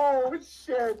 Oh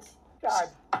shit! God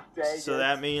dang So it.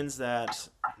 that means that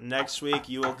next week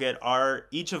you will get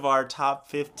each of our top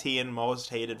 15 most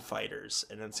hated fighters,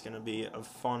 and it's gonna be a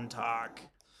fun talk.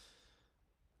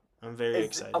 I'm very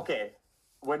excited. Okay,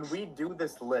 when we do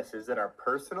this list, is it our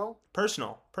personal?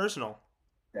 Personal.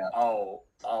 Yeah.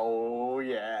 Oh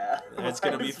yeah. It's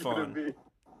gonna be fun.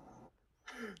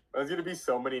 There's gonna be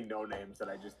so many no names that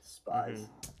I just despise.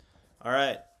 Mm-hmm. All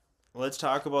right, let's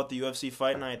talk about the UFC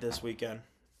Fight Night this weekend.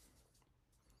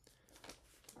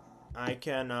 I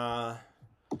can.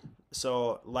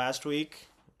 So last week,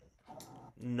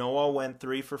 Noah went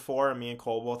 3 for 4, and me and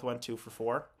Cole both went 2 for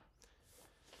 4.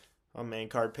 On main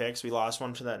card picks, we lost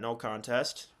one to that no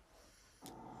contest.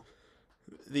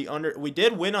 We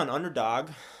did win on Underdog.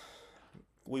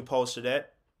 We posted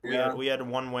it. Yeah. We had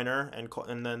one winner,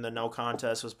 and then the no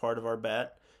contest was part of our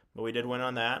bet, but we did win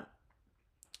on that.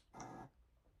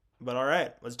 But all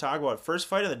right, let's talk about it. First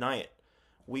fight of the night.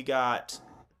 We got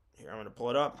here. I'm gonna pull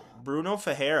it up. Bruno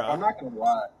Ferreira. I'm not gonna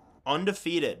lie.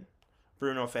 Undefeated.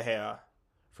 Bruno Ferreira,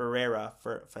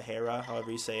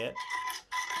 however you say it.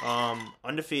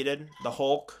 Undefeated. The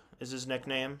Hulk is his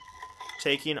nickname.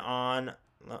 Taking on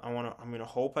I'm gonna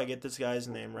hope I get this guy's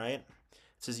name right.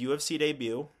 It's his UFC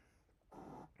debut.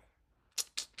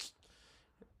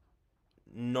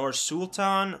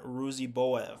 Nursultan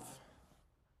Ruziboev.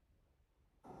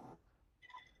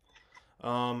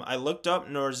 I looked up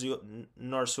Nursultan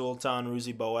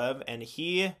Ruziboev, and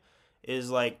he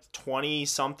is like 20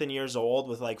 something years old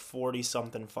with like 40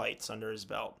 something fights under his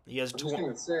belt. He has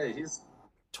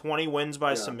 20 wins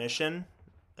by submission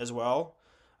as well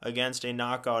against a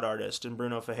knockout artist in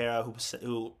Bruno Ferreira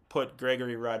who put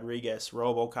Gregory Rodriguez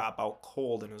RoboCop out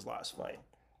cold in his last fight.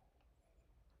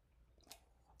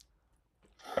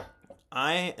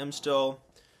 I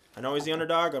know he's the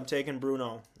underdog. I'm taking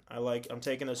Bruno. I'm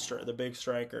taking the big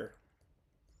striker.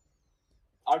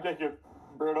 I'm taking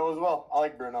Bruno as well. I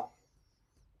like Bruno.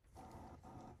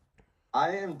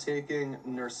 I am taking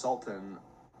Nursultan.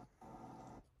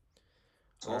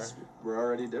 So we're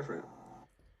already different.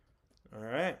 All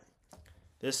right.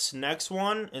 This next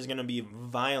one is going to be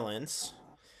violence.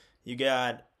 You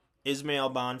got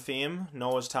Ismail Bonfim.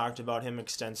 Noah's talked about him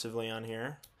extensively on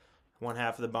here. One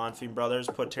half of the Bonfim brothers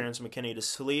put Terrence McKinney to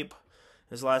sleep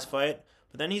his last fight.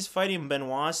 But then he's fighting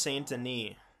Benoit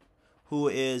Saint-Denis, who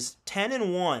is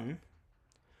 10-1,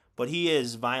 but he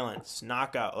is violence,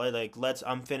 knockout.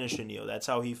 I'm finishing you. That's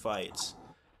how he fights.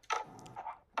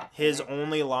 His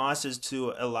only loss is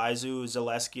to Elizu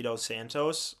Zaleski dos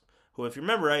Santos, who, if you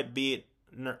remember right, he beat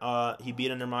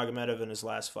Nurmagomedov in his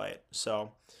last fight.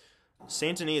 So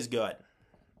Saint-Denis is good.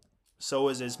 So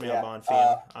is Ismail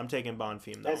Bonfim. I'm taking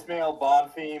Bonfim, though. Ismail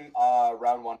Bonfim,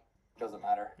 round 1, doesn't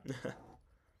matter.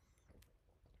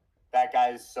 That guy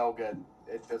is so good.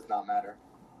 It does not matter.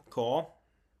 Cool.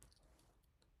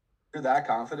 You're that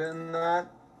confident in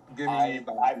that? I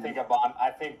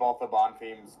think both the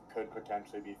Bonfims could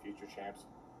potentially be future champs.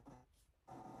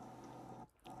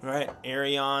 All right,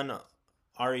 Ariane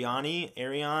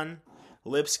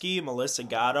Lipsky, Melissa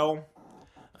Gatto.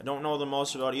 I don't know the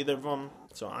most about either of them,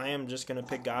 so I am just going to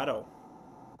pick Gatto.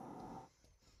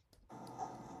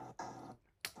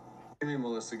 Give me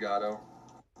Melissa Gatto.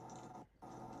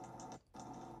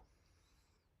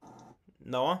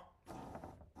 Noah?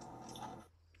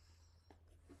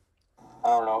 I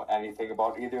don't know anything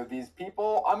about either of these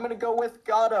people. I'm going to go with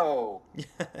Gatto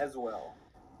as well.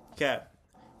 Okay.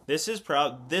 This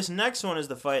next one is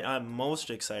the fight I'm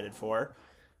most excited for.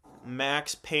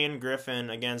 Max Payne Griffin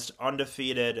against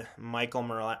undefeated Michael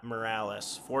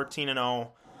Morales. 14-0,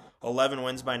 11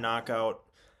 wins by knockout.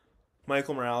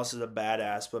 Michael Morales is a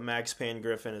badass, but Max Payne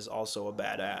Griffin is also a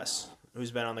badass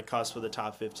who's been on the cusp of the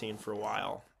top 15 for a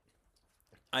while.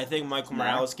 I think Michael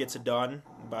Morales gets it done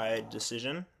by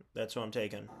decision. That's what I'm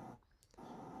taking.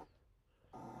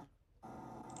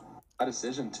 A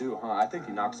decision too, huh? I think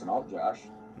he knocks him out, Josh.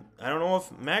 I don't know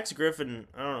if Max Griffin,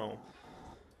 I don't know.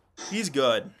 He's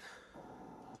good.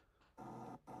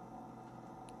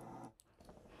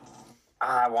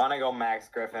 I want to go Max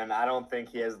Griffin. I don't think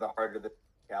he has the heart of the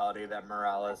physicality that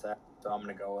Morales has, so I'm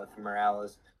going to go with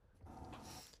Morales.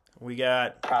 We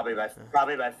got probably by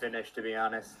finish, to be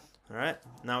honest. All right.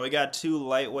 Now we got two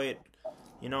lightweight.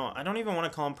 You know, I don't even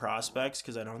want to call them prospects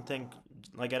because I don't think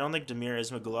Damir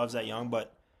Ismagulov's that young,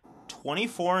 but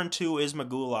 24-2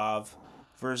 Ismagulov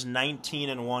versus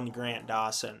 19-1 Grant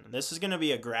Dawson. This is going to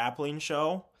be a grappling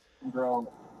show.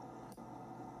 Bro.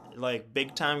 Like,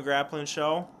 big-time grappling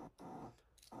show.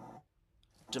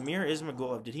 Damir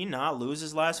Ismagulov, did he not lose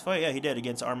his last fight? Yeah, he did,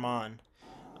 against Arman.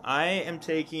 I am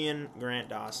taking Grant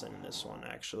Dawson in this one,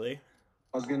 actually.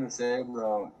 I was going to say,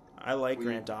 bro. I like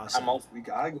Grant Dawson. We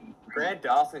got to go. Grant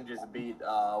Dawson just beat,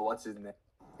 what's his name?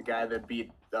 The guy that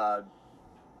beat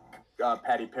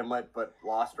Paddy Pimblett, but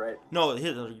lost, right? No,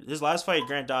 his last fight,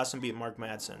 Grant Dawson beat Mark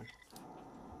Madsen.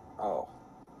 Oh.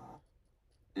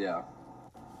 Yeah.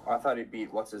 I thought he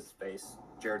beat, what's his face?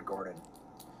 Jared Gordon.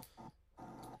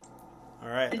 All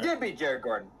right. He did beat Jared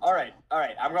Gordon. All right.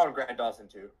 I'm going Grant Dawson,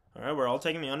 too. All right, we're all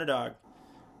taking the underdog.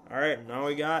 All right, now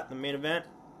we got the main event.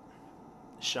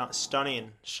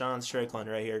 Stunning Sean Strickland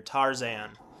right here. Tarzan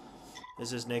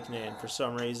is his nickname for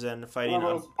some reason. Fighting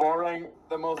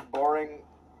the most boring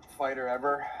fighter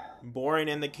ever. Boring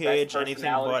in the cage,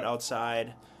 anything but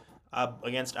outside.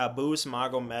 Against Abus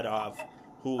Magomedov,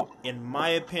 who, in my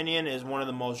opinion, is one of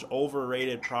the most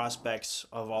overrated prospects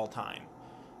of all time.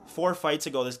 4 fights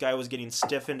ago, this guy was getting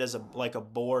stiffened as a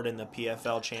board in the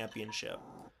PFL championship.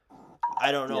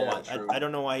 I don't know why. I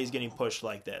don't know why he's getting pushed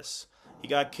like this. He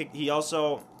got kicked. He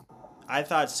also, I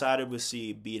thought Sadib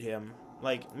Wasi beat him.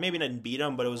 Like, maybe didn't beat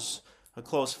him, but it was a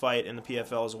close fight in the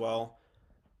PFL as well.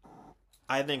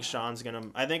 I think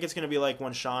it's gonna be like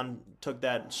when Sean took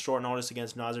that short notice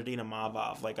against Nasruddin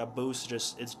Imavov. Like, a boost,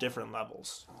 it's different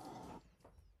levels.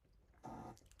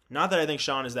 Not that I think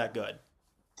Sean is that good.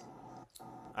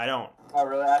 I don't. Oh,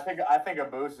 really? I think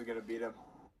Abus is gonna beat him.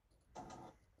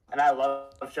 And I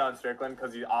love Sean Strickland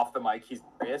because he's off the mic. He's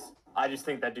serious. I just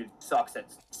think that dude sucks at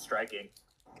striking.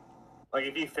 Like,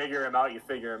 if you figure him out, you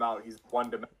figure him out. He's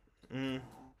one-dimensional.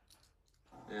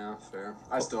 Yeah, fair.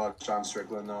 I still have Sean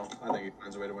Strickland, though. I think he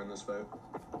finds a way to win this fight.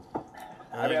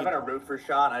 I mean, I'm going to root for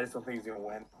Sean. I just don't think he's going to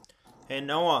win. Hey,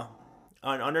 Noah,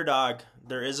 on Underdog,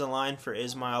 there is a line for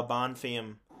Ismail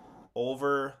Bonfim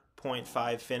over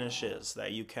 0.5 finishes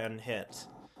that you can hit.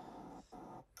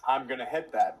 I'm going to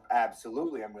hit that.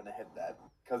 Absolutely, I'm going to hit that.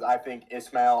 Because I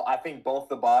think both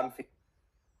the Bonfim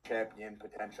champion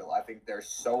potential, I think they're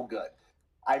so good.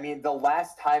 I mean, the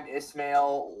last time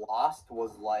Ismail lost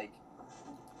was like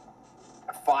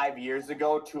 5 years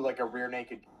ago to like a rear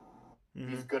naked.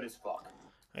 He's good as fuck.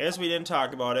 I guess we didn't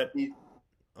talk about it.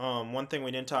 One thing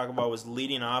we didn't talk about was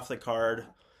leading off the card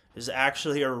is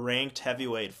actually a ranked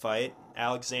heavyweight fight.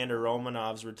 Alexander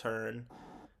Romanov's return.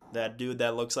 That dude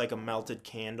that looks like a melted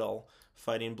candle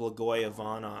fighting Blagoy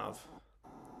Ivanov.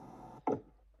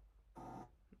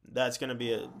 That's going to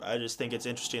be I just think it's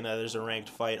interesting that there's a ranked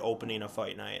fight opening a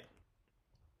fight night.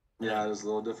 Yeah, it is a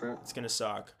little different. It's going to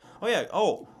suck. Oh, yeah.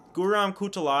 Oh, Guram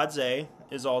Kutaladze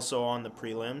is also on the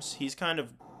prelims. He's kind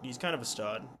of a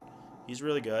stud. He's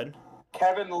really good.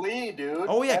 Kevin Lee, dude.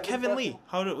 Oh, yeah, Kevin Lee.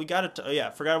 How did we got it? Oh, yeah,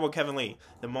 forgot about Kevin Lee.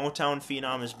 The Motown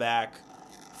Phenom is back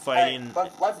fighting. Hey,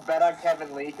 let's bet on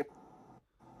Kevin Lee.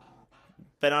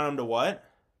 Bet on him to what?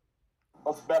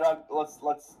 Let's bet on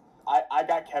I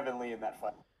got Kevin Lee in that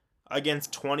fight.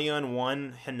 Against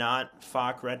 20-1 Hanat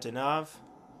Fakhretinov.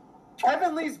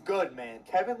 Kevin Lee's good, man.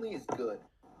 Kevin Lee is good.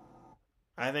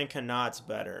 I think Hanat's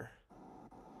better.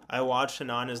 I watched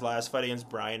Hanat in his last fight against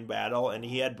Brian Battle, and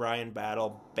he had Brian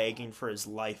Battle begging for his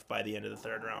life by the end of the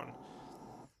third round.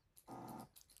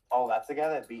 Oh, that's the guy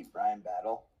that beat Brian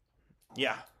Battle?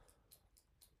 Yeah.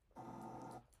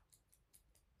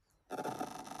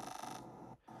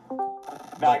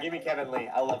 Nah, give me Kevin Lee.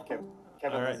 I love Kevin.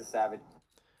 Kevin Lee's a savage.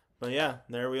 But yeah,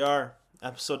 there we are.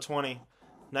 Episode 20.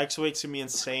 Next week's going to be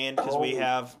insane because we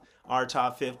have our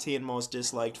top 15 most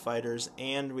disliked fighters,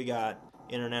 and we got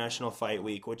International Fight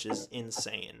Week, which is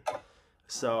insane.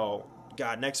 So,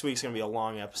 God, next week's going to be a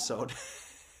long episode.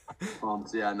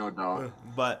 Yeah, no doubt.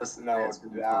 But No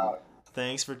doubt.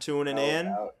 Thanks for tuning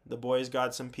in. The boys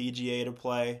got some PGA to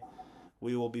play.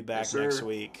 We will be back next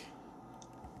week.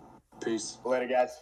 Peace. Later, guys.